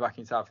might be back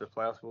in time for the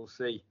playoffs. We'll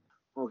see.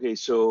 Okay,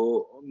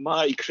 so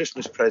my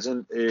Christmas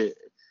present,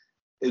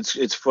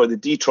 it's for the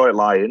Detroit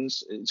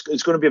Lions.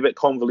 It's going to be a bit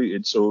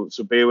convoluted, so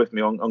bear with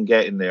me on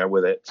getting there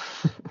with it.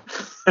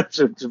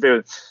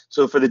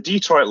 So for the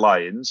Detroit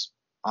Lions,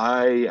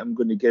 I am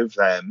going to give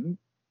them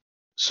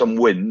some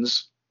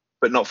wins,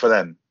 but not for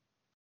them.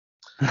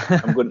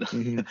 I'm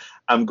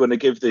going to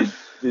give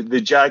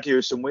the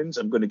Jaguars some wins.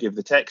 I'm going to give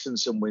the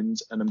Texans some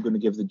wins, and I'm going to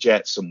give the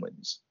Jets some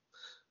wins,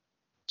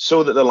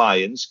 so that the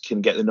Lions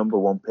can get the number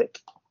one pick.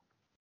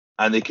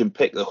 And they can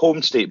pick the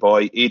home state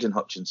boy, Aiden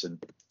Hutchinson,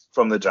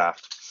 from the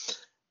draft.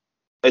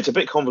 It's a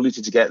bit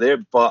convoluted to get there,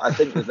 but I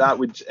think that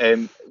would,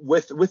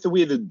 with the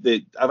way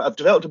that I've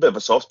developed a bit of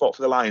a soft spot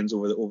for the Lions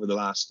over the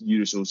last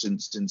year or so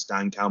since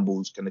Dan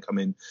Campbell's kind of come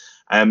in,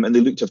 and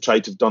they look to have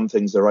tried to have done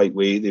things the right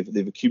way.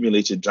 They've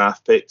accumulated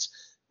draft picks.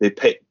 They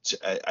picked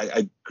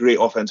a great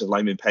offensive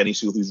lineman, Penei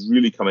Sewell, who's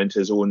really come into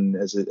his own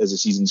as the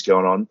season's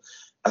gone on.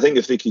 I think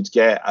if they could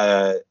get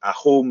a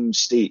home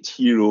state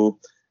hero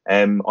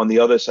on the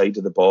other side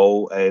of the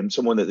ball,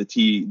 someone that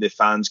the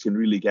fans can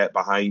really get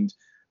behind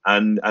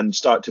and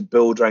start to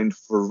build around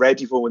for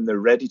when they're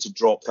ready to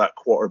drop that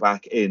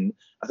quarterback in.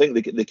 I think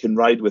they can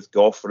ride with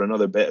Goff for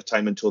another bit of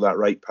time until that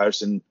right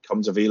person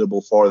comes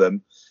available for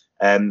them.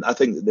 I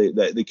think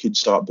that they could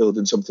start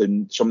building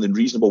something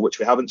reasonable, which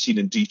we haven't seen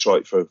in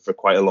Detroit for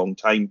quite a long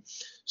time.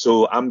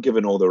 So I'm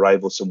giving all the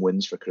rivals some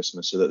wins for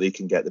Christmas so that they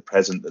can get the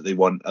present that they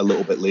want a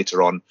little bit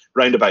later on,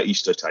 round about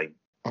Easter time.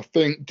 I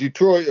think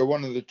Detroit are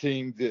one of the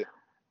teams that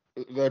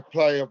they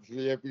play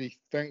obviously every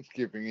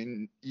Thanksgiving,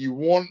 and you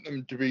want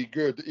them to be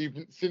good.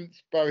 Even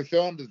since Barry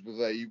Sanders was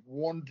there, you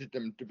wanted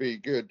them to be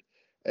good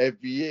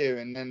every year,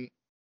 and then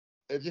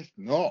they're just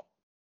not.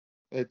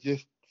 They're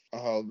just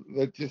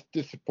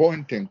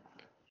disappointing.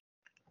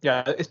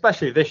 Yeah,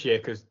 especially this year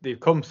because they've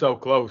come so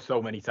close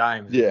so many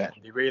times. Yeah,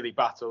 they really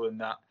battle in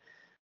that.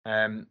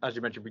 As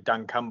you mentioned with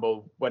Dan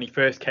Campbell, when he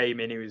first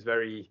came in, he was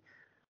very,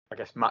 I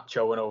guess,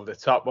 macho and over the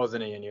top,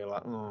 wasn't he? And you're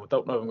like, I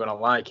don't know if I'm going to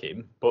like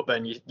him. But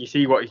then you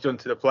see what he's done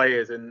to the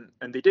players, and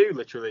they do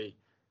literally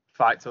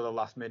fight till the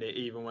last minute,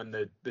 even when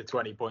they're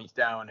 20 points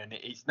down. And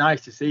it's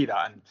nice to see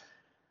that. And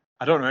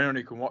I don't know anyone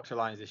who can watch the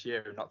Lions this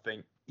year and not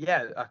think,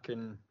 yeah, I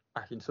can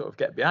sort of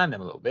get behind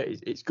them a little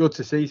bit. It's good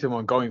to see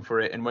someone going for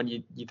it. And when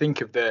you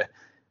think of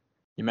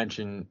you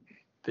mentioned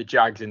the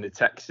Jags and the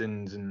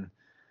Texans, and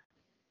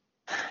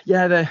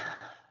yeah, they're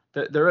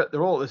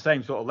all at the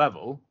same sort of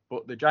level,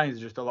 but the Giants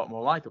are just a lot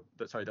more likable.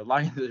 Sorry, the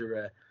Lions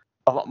are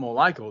a lot more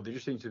likable. They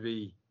just seem to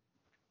be,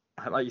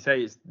 like you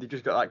say, they've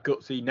just got that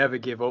gutsy, never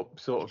give up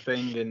sort of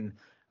thing,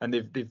 and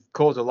they've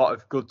caused a lot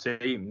of good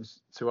teams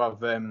to have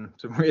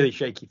some really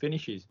shaky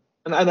finishes.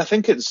 And I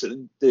think it's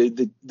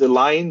the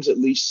Lions at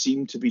least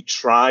seem to be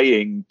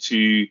trying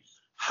to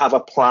have a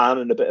plan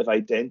and a bit of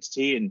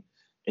identity. And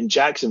in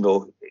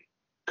Jacksonville,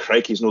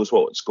 crikey knows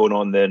what's going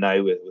on there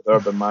now with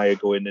Urban Meyer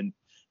going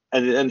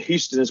and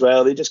Houston as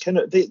well. They just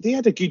they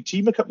had a good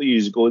team a couple of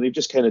years ago, and they've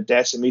just kind of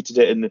decimated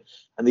it. And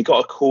they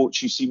got a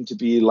coach who seemed to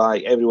be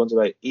like everyone's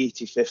about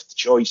 85th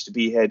choice to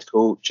be head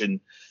coach. And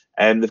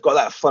They've got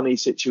that funny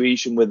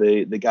situation with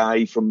the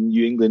guy from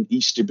New England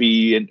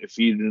Easterby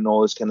interfering and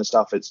all this kind of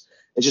stuff. It's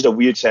just a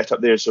weird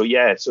setup there. So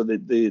yeah, so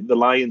the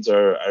Lions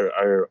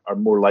are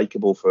more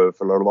likable for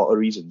a lot of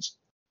reasons.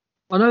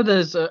 I know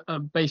there's a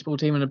baseball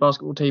team and a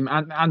basketball team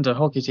and a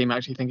hockey team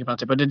actually thinking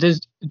about it, but it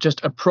is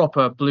just a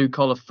proper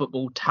blue-collar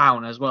football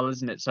town as well,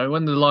 isn't it? So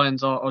when the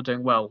Lions are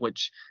doing well,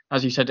 which,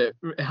 as you said, it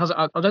has,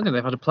 I don't think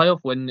they've had a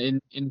playoff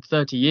win in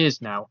 30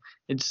 years now.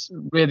 It's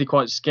really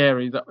quite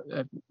scary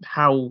that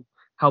how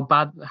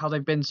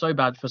they've been so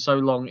bad for so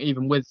long,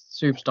 even with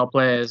superstar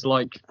players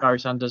like Barry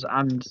Sanders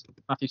and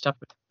Matthew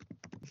Stafford.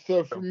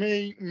 So for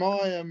me,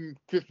 my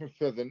Christmas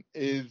present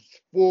is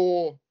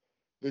for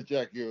the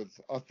Jaguars.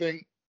 I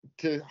think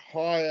to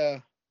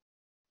hire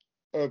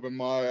Urban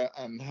Meyer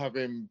and have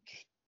him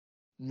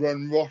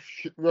run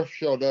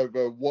roughshod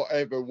over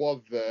whatever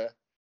was there,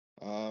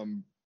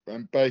 and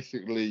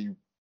basically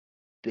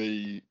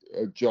be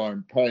a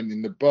giant pain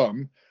in the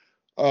bum.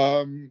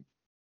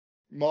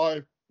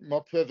 My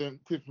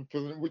Christmas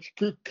present, which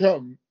could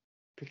come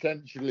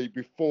potentially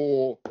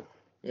before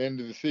the end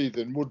of the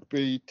season, would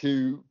be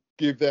to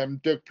give them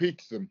Doug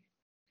Peterson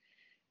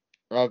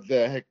as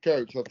their head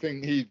coach. I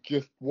think he's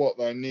just what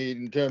they need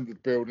in terms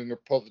of building a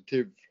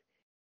positive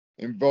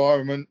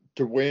environment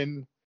to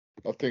win.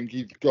 I think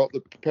he's got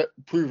the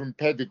proven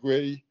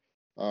pedigree.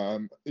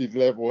 He's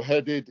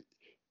level-headed.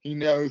 He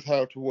knows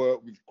how to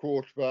work with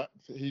quarterbacks.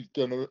 He's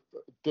done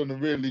a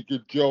really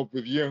good job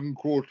with young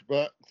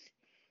quarterbacks.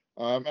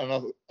 And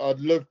I'd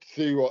love to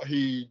see what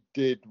he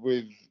did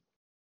with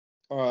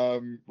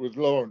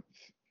Lawrence.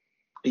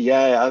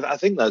 Yeah, I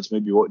think that's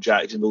maybe what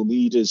Jacksonville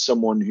need, is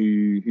someone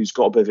who's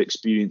got a bit of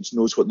experience,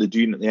 knows what they're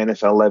doing at the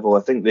NFL level.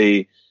 I think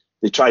they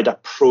tried a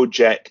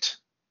project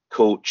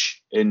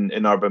coach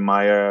in Urban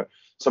Meyer,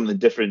 something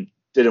different,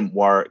 didn't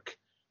work.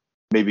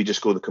 Maybe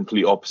just go the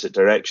complete opposite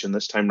direction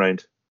this time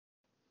round.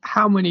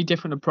 How many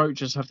different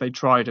approaches have they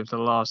tried over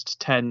the last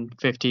 10,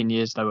 15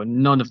 years, though,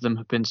 and none of them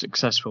have been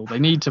successful? They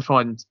need to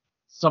find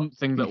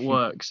something that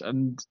works,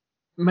 and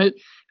at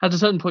a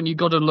certain point, you've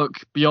got to look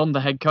beyond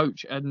the head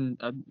coach and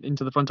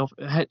into the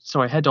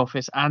head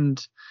office,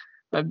 and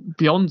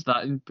beyond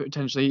that, and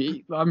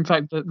potentially, in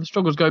fact, the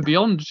struggles go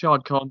beyond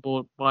Shad Khan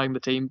buying the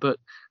team. But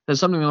there's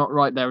something not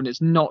right there, and it's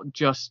not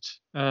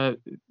just the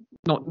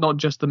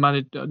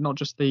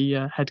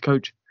head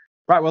coach.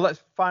 Right. Well,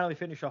 let's finally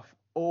finish off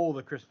all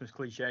the Christmas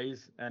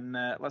cliches, and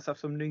let's have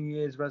some New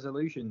Year's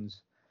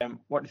resolutions.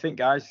 What do you think,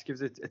 guys? Give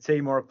us a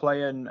team or a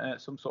player and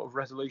some sort of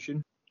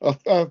resolution.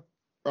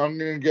 I'm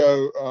going to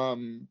go.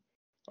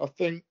 I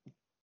think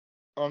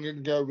I'm going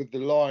to go with the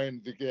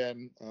Lions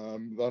again.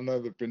 I know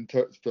they've been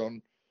touched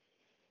on.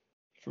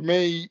 For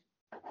me,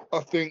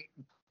 I think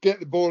get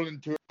the ball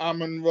into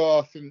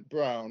Amon-Ra St.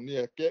 Brown.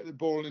 Yeah, get the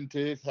ball into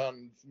his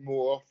hands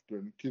more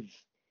often, because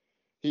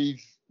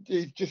he's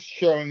just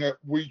showing up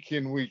week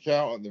in, week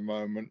out at the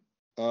moment.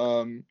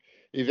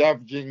 He's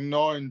averaging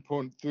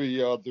 9.3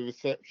 yards a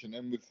reception,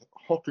 and with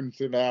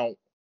Hockenson out,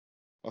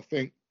 I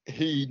think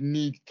he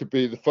needs to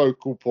be the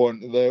focal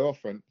point of their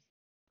offense.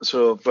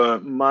 So for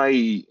my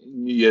New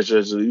Year's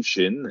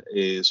resolution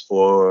is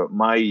for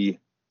my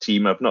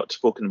team. I've not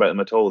spoken about them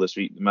at all this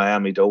week, the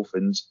Miami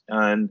Dolphins,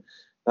 and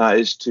that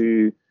is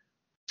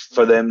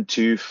for them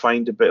to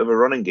find a bit of a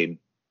running game.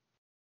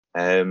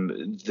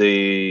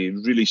 They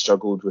really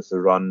struggled with the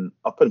run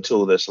up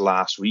until this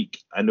last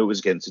week. I know it was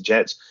against the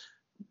Jets,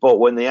 but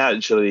when they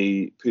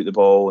actually put the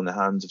ball in the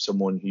hands of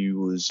someone who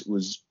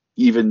was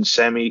even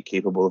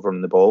semi-capable of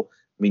running the ball.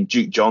 I mean,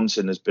 Duke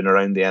Johnson has been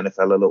around the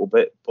NFL a little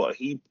bit, but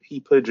he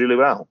played really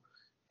well.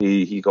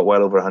 He got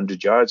well over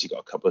 100 yards. He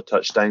got a couple of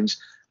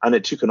touchdowns, and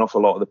it took an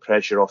awful lot of the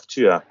pressure off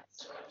Tua.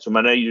 So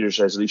my New Year's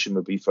resolution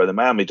would be for the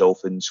Miami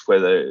Dolphins,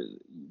 whether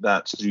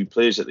that's through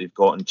players that they've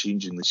got and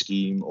changing the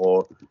scheme,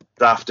 or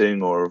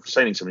drafting, or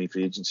signing somebody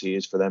free agency,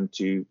 is for them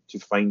to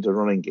find a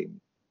running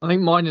game. I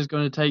think mine is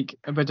going to take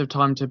a bit of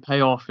time to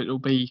pay off. It'll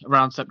be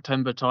around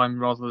September time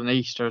rather than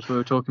Easter, as we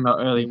were talking about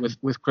earlier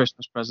with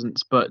Christmas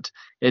presents. But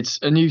it's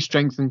a new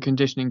strength and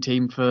conditioning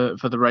team for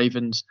the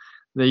Ravens.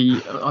 I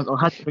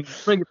had to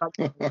bring it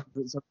back at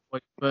some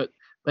point, but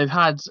they've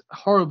had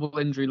horrible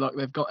injury luck.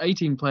 They've got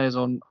 18 players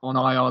on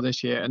IR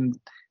this year, and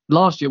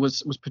last year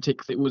was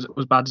particularly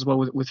was bad as well,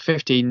 with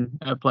 15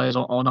 players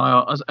on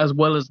IR, as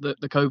well as the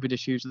COVID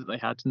issues that they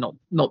had. Not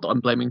that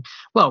I'm blaming.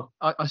 Well,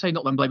 I say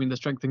not that I'm blaming the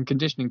strength and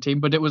conditioning team,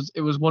 but it was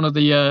one of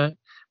the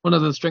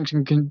strength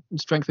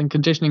and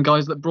conditioning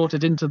guys that brought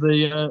it into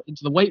the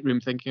weight room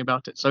thinking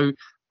about it. So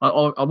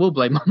I will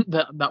blame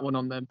that one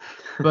on them.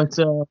 But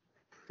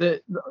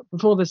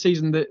before this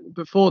season,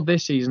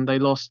 they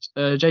lost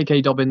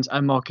J.K. Dobbins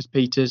and Marcus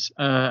Peters.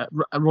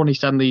 Ronnie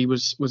Stanley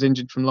was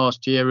injured from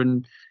last year,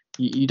 and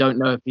you don't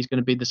know if he's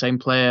going to be the same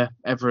player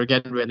ever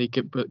again, really,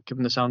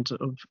 given the sound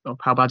of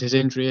how bad his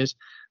injury is.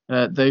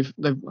 They've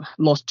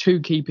lost two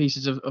key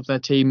pieces of their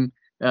team,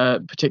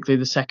 particularly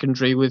the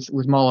secondary, with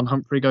Marlon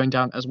Humphrey going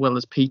down, as well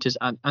as Peters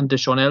and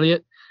Deshaun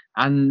Elliott.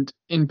 And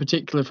in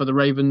particular for the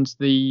Ravens,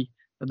 the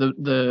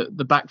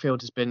the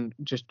backfield has been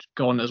just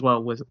gone as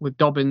well with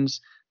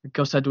Dobbins.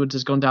 Gus Edwards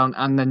has gone down,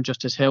 and then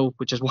Justice Hill,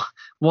 which is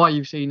why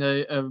you've seen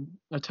a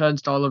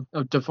turnstile of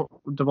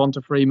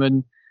Devonta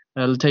Freeman,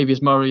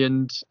 Latavius Murray,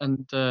 and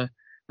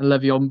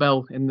Le'Veon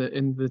Bell in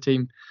the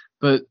team.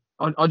 But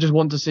I just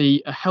want to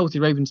see a healthy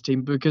Ravens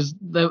team, because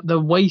they're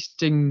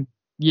wasting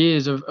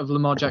years of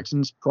Lamar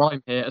Jackson's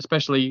prime here,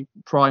 especially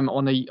prime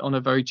on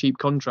a very cheap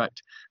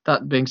contract.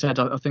 That being said,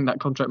 I think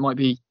that contract might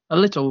be a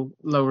little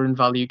lower in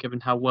value given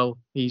how well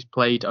he's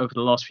played over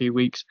the last few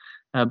weeks.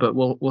 But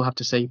we'll have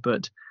to see.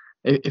 But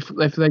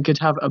if they could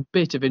have a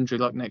bit of injury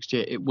luck next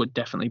year, it would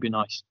definitely be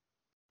nice.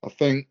 I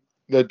think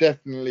they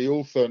definitely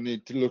also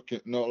need to look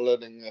at not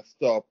letting their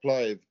star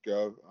players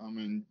go. I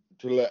mean,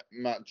 to let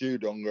Matt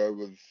Judon go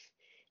was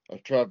a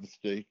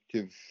travesty,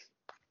 because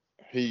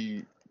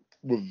he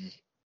was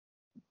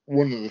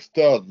one of the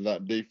stars of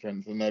that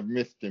defense, and they've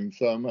missed him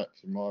so much,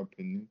 in my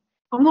opinion.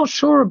 I'm not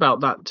sure about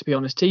that, to be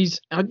honest.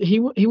 He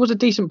was a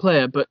decent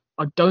player, but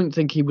I don't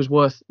think he was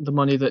worth the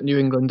money that New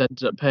England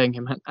ended up paying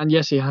him. And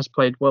yes, he has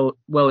played well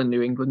in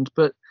New England,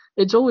 but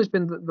it's always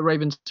been the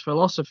Ravens'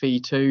 philosophy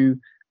to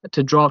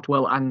draft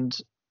well, and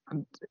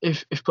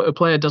if a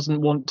player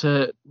doesn't want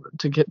to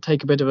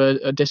take a bit of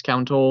a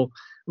discount, or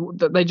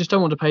they just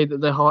don't want to pay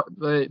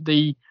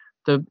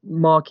the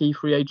marquee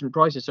free agent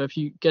prices. So if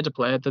you get a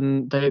player,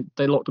 then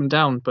they lock them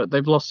down. But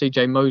they've lost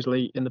CJ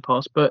Mosley in the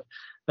past. But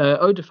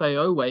Odafe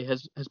Oweh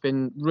has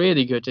been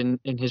really good in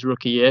his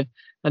rookie year,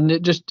 and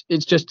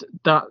it's just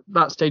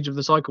that stage of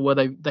the cycle where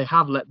they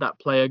have let that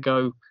player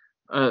go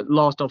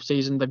last off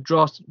season. They've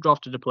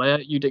drafted a player.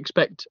 You'd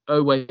expect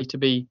Oweh to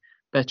be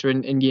better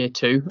in year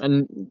two,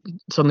 and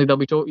suddenly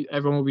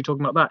everyone will be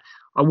talking about that.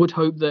 I would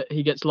hope that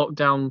he gets locked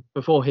down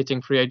before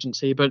hitting free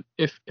agency. But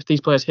if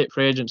these players hit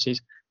free agency,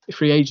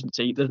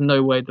 there's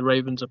no way the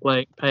Ravens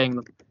are paying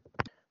them.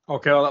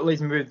 Okay, well, that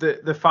leaves me with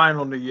the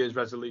final New Year's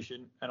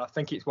resolution, and I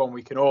think it's one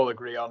we can all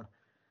agree on.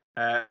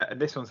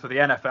 And this one's for the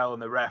NFL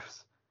and the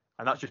refs,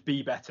 and that's just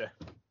be better.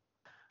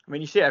 I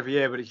mean, you see it every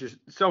year, but it's just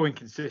so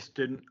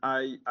inconsistent.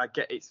 I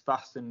get it's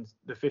fast and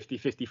the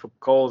 50-50 for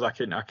calls I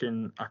can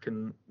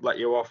let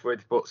you off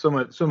with, but some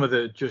of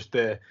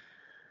the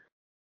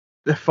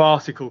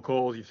farcical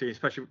calls you've seen,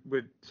 especially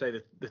with,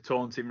 say, the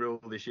taunting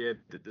rule this year,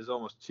 there's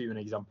almost too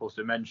many examples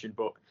to mention,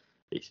 but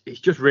it's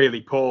just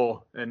really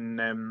poor. And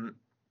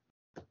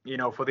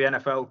for the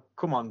NFL,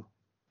 come on,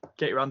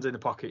 get your hands in the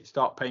pocket,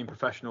 start paying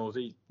professionals.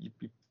 You're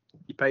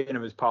paying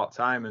them as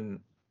part-time, and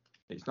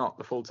it's not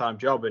the full-time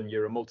job, and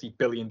you're a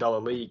multi-billion-dollar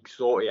league.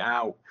 Sort it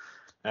out.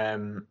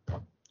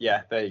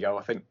 Yeah, there you go.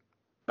 I think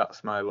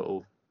that's my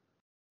little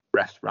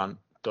rest rant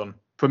done.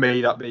 For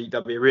me, that'd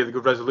be a really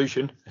good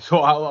resolution.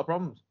 Sort out a lot of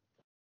problems.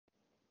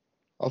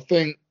 I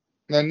think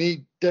they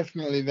need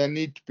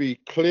to be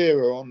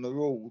clearer on the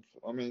rules.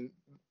 I mean,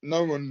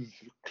 no one's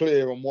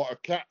clear on what a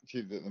catch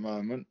is at the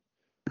moment.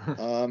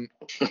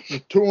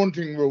 The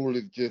taunting rule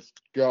is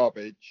just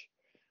garbage,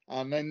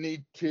 and they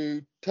need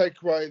to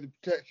take away the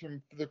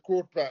protection for the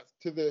quarterbacks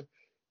to the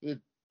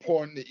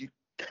point that you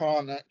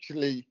can't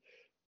actually.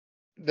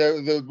 There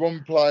was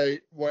one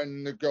play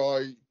when the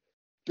guy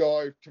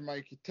dived to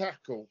make a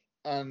tackle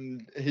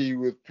and he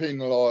was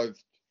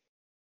penalised,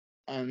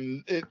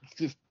 and it's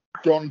just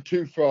gone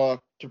too far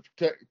to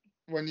protect.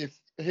 When you're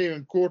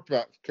hearing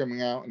quarterbacks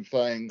coming out and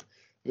saying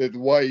there's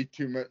way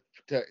too much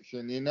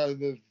protection,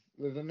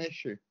 there's an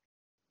issue.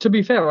 To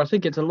be fair, I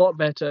think it's a lot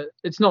better.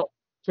 It's not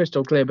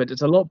crystal clear, but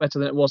it's a lot better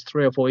than it was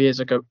 3 or 4 years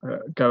ago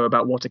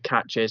about what a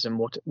catch is and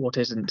what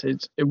isn't.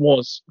 It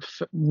was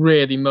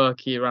really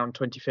murky around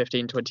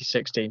 2015,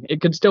 2016. It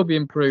could still be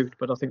improved,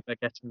 but I think they're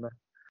getting there.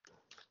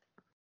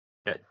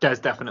 Yeah, Des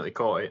definitely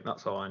caught it.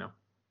 That's all I know.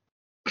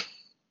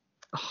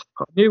 Oh,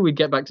 I knew we'd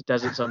get back to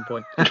Des at some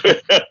point.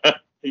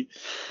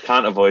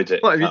 Can't avoid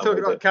it. Well, if you're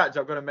talking about catch,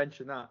 I've got to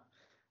mention that.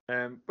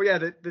 But yeah,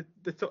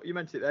 you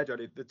mentioned it there,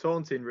 Johnny. The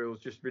taunting rule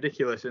is just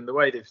ridiculous, and the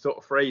way they've sort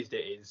of phrased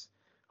it is,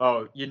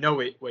 "Oh, you know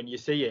it when you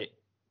see it,"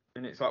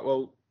 and it's like,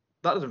 well,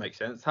 that doesn't make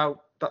sense. How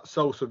that's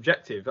so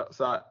subjective? That's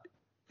like,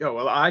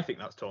 well, I think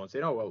that's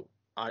taunting. Oh, well,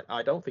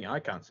 I don't think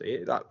I can see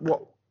it.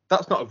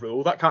 That's not a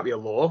rule. That can't be a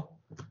law.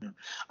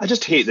 I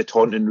just hate the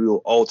taunting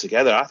rule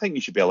altogether. I think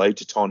you should be allowed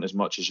to taunt as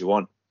much as you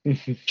want.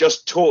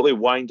 Just totally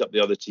wind up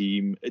the other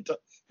team.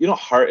 You're not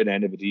hurting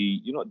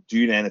anybody. You're not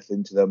doing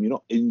anything to them. You're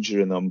not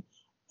injuring them.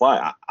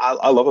 Why?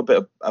 I love a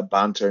bit of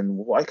banter, and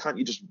why can't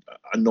you just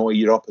annoy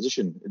your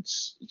opposition? It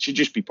should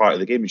just be part of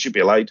the game. It should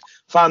be allowed.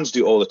 Fans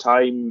do it all the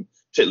time,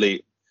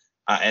 particularly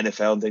at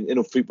NFL and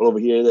things. Football over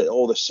here, that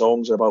all the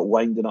songs are about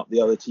winding up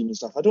the other team and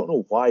stuff. I don't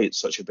know why it's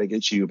such a big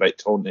issue about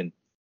taunting.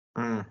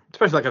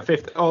 Especially like a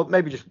 50, or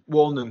maybe just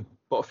warn them,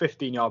 but a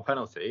 15-yard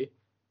penalty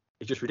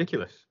is just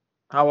ridiculous.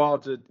 How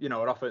hard an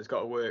offense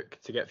got to work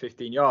to get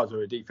 15 yards,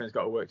 or a defense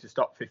got to work to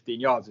stop 15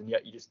 yards, and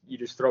yet you're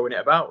just throwing it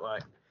about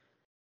like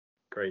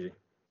crazy.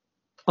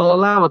 I'll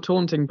allow a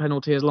taunting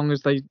penalty as long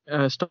as they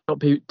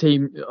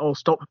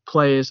stop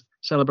players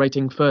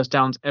celebrating first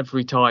downs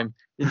every time.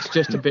 It's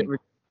just a bit.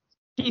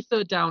 Key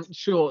third down,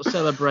 sure,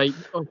 celebrate.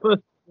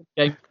 First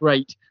game,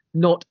 great.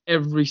 not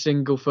every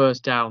single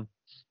first down.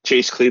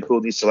 Chase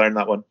Claypool needs to learn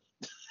that one.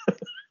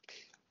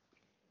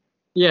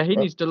 Yeah, he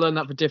needs to learn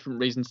that for different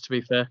reasons, to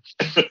be fair.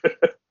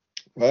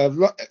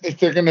 If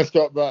they're going to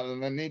stop that,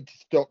 then they need to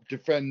stop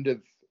defenders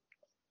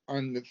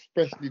and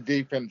especially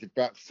defensive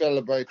backs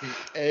celebrating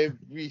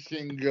every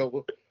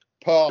single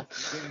pass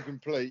that's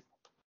incomplete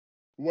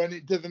when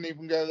it doesn't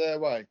even go their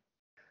way.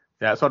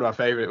 Yeah, it's one of my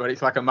favourite when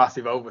it's like a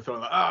massive overthrow.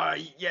 Like, oh,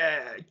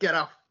 yeah, get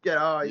off.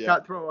 You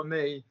can't throw on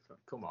me.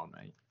 Come on,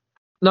 mate.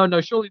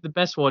 No, surely the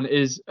best one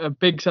is a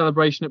big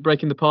celebration at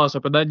breaking the pass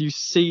up, and then you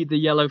see the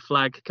yellow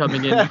flag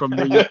coming in from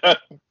the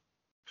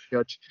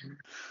judge.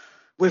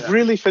 We've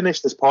really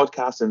finished this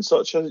podcast in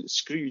such a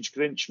Scrooge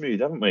Grinch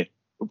mood, haven't we?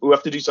 We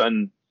have to do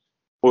something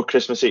more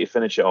Christmassy to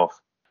finish it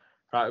off.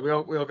 Right, we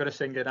all got to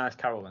sing a nice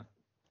carol then?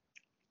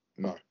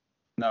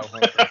 No.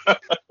 Okay.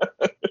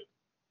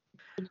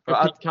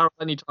 Repeat Carol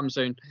anytime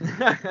soon.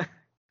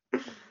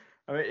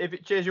 I mean, if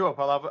it cheers you up,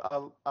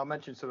 I'll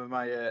mention some of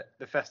my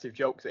the festive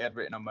jokes that I had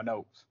written on my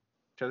notes,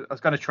 which I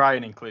was going to try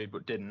and include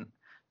but didn't.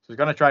 So I was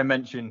going to try and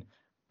mention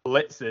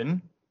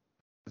Blitzen,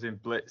 as in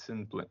Blitz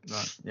and Blitz.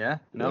 Right. Yeah,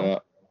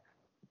 no.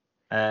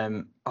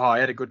 Yeah. I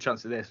had a good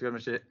chance of this. We're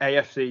going to mention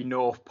AFC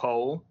North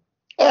Pole.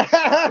 What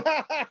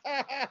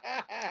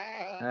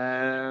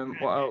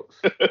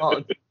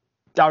else?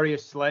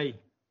 Darius Slay.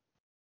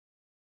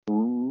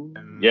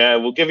 Yeah,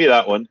 we'll give you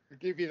that one. We'll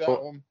give you that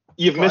one.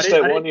 You've missed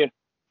out one here.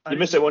 You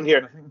missed out one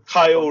here.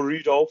 Kyle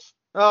Rudolph.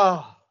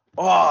 Oh,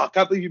 I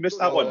can't believe you missed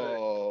that one.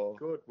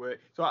 Good work.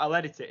 So I'll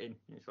edit it in.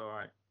 It's all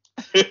right.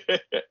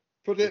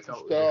 Put it to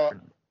start.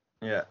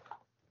 Yeah.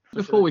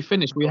 Before we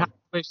finish, we have to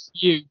wish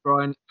you,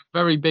 Brian,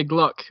 very big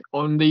luck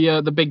on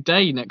the big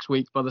day next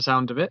week, by the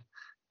sound of it,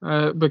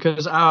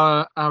 because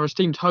our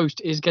esteemed host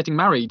is getting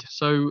married.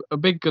 So a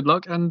big good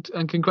luck and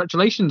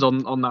congratulations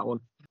on that one.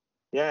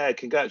 Yeah,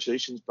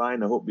 congratulations,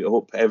 Brian. I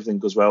hope everything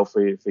goes well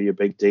for your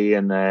big day,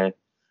 and I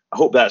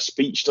hope that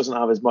speech doesn't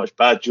have as much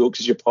bad jokes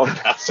as your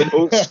podcast and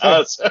host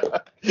has,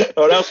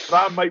 or else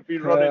Fran might be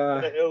running for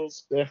the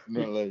hills.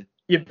 Definitely.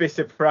 You'd be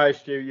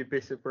surprised, Stu. You'd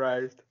be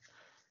surprised.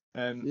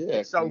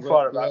 So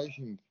far about.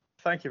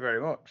 Thank you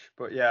very much.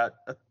 But yeah,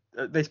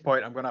 at this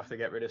point, I'm going to have to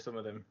get rid of some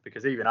of them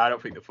because even I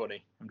don't think they're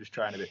funny. I'm just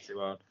trying a bit too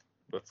hard.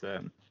 But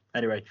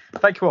anyway,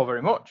 thank you all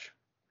very much.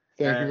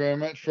 Thank you very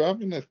much for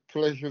having us.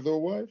 Pleasure as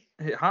always.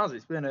 It has.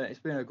 It's been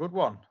a good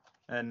one,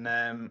 and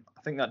I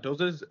think that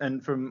does us.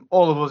 And from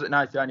all of us at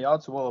 99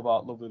 Yards, to all of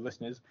our lovely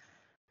listeners,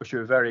 wish you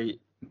a very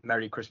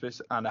Merry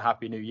Christmas and a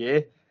Happy New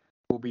Year.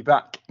 We'll be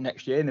back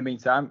next year. In the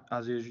meantime,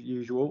 as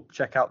usual,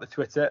 check out the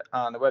Twitter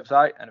and the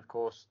website, and of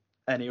course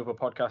any other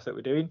podcast that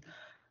we're doing.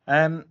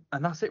 And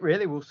that's it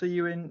really. We'll see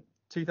you in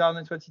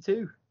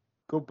 2022.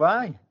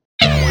 Goodbye.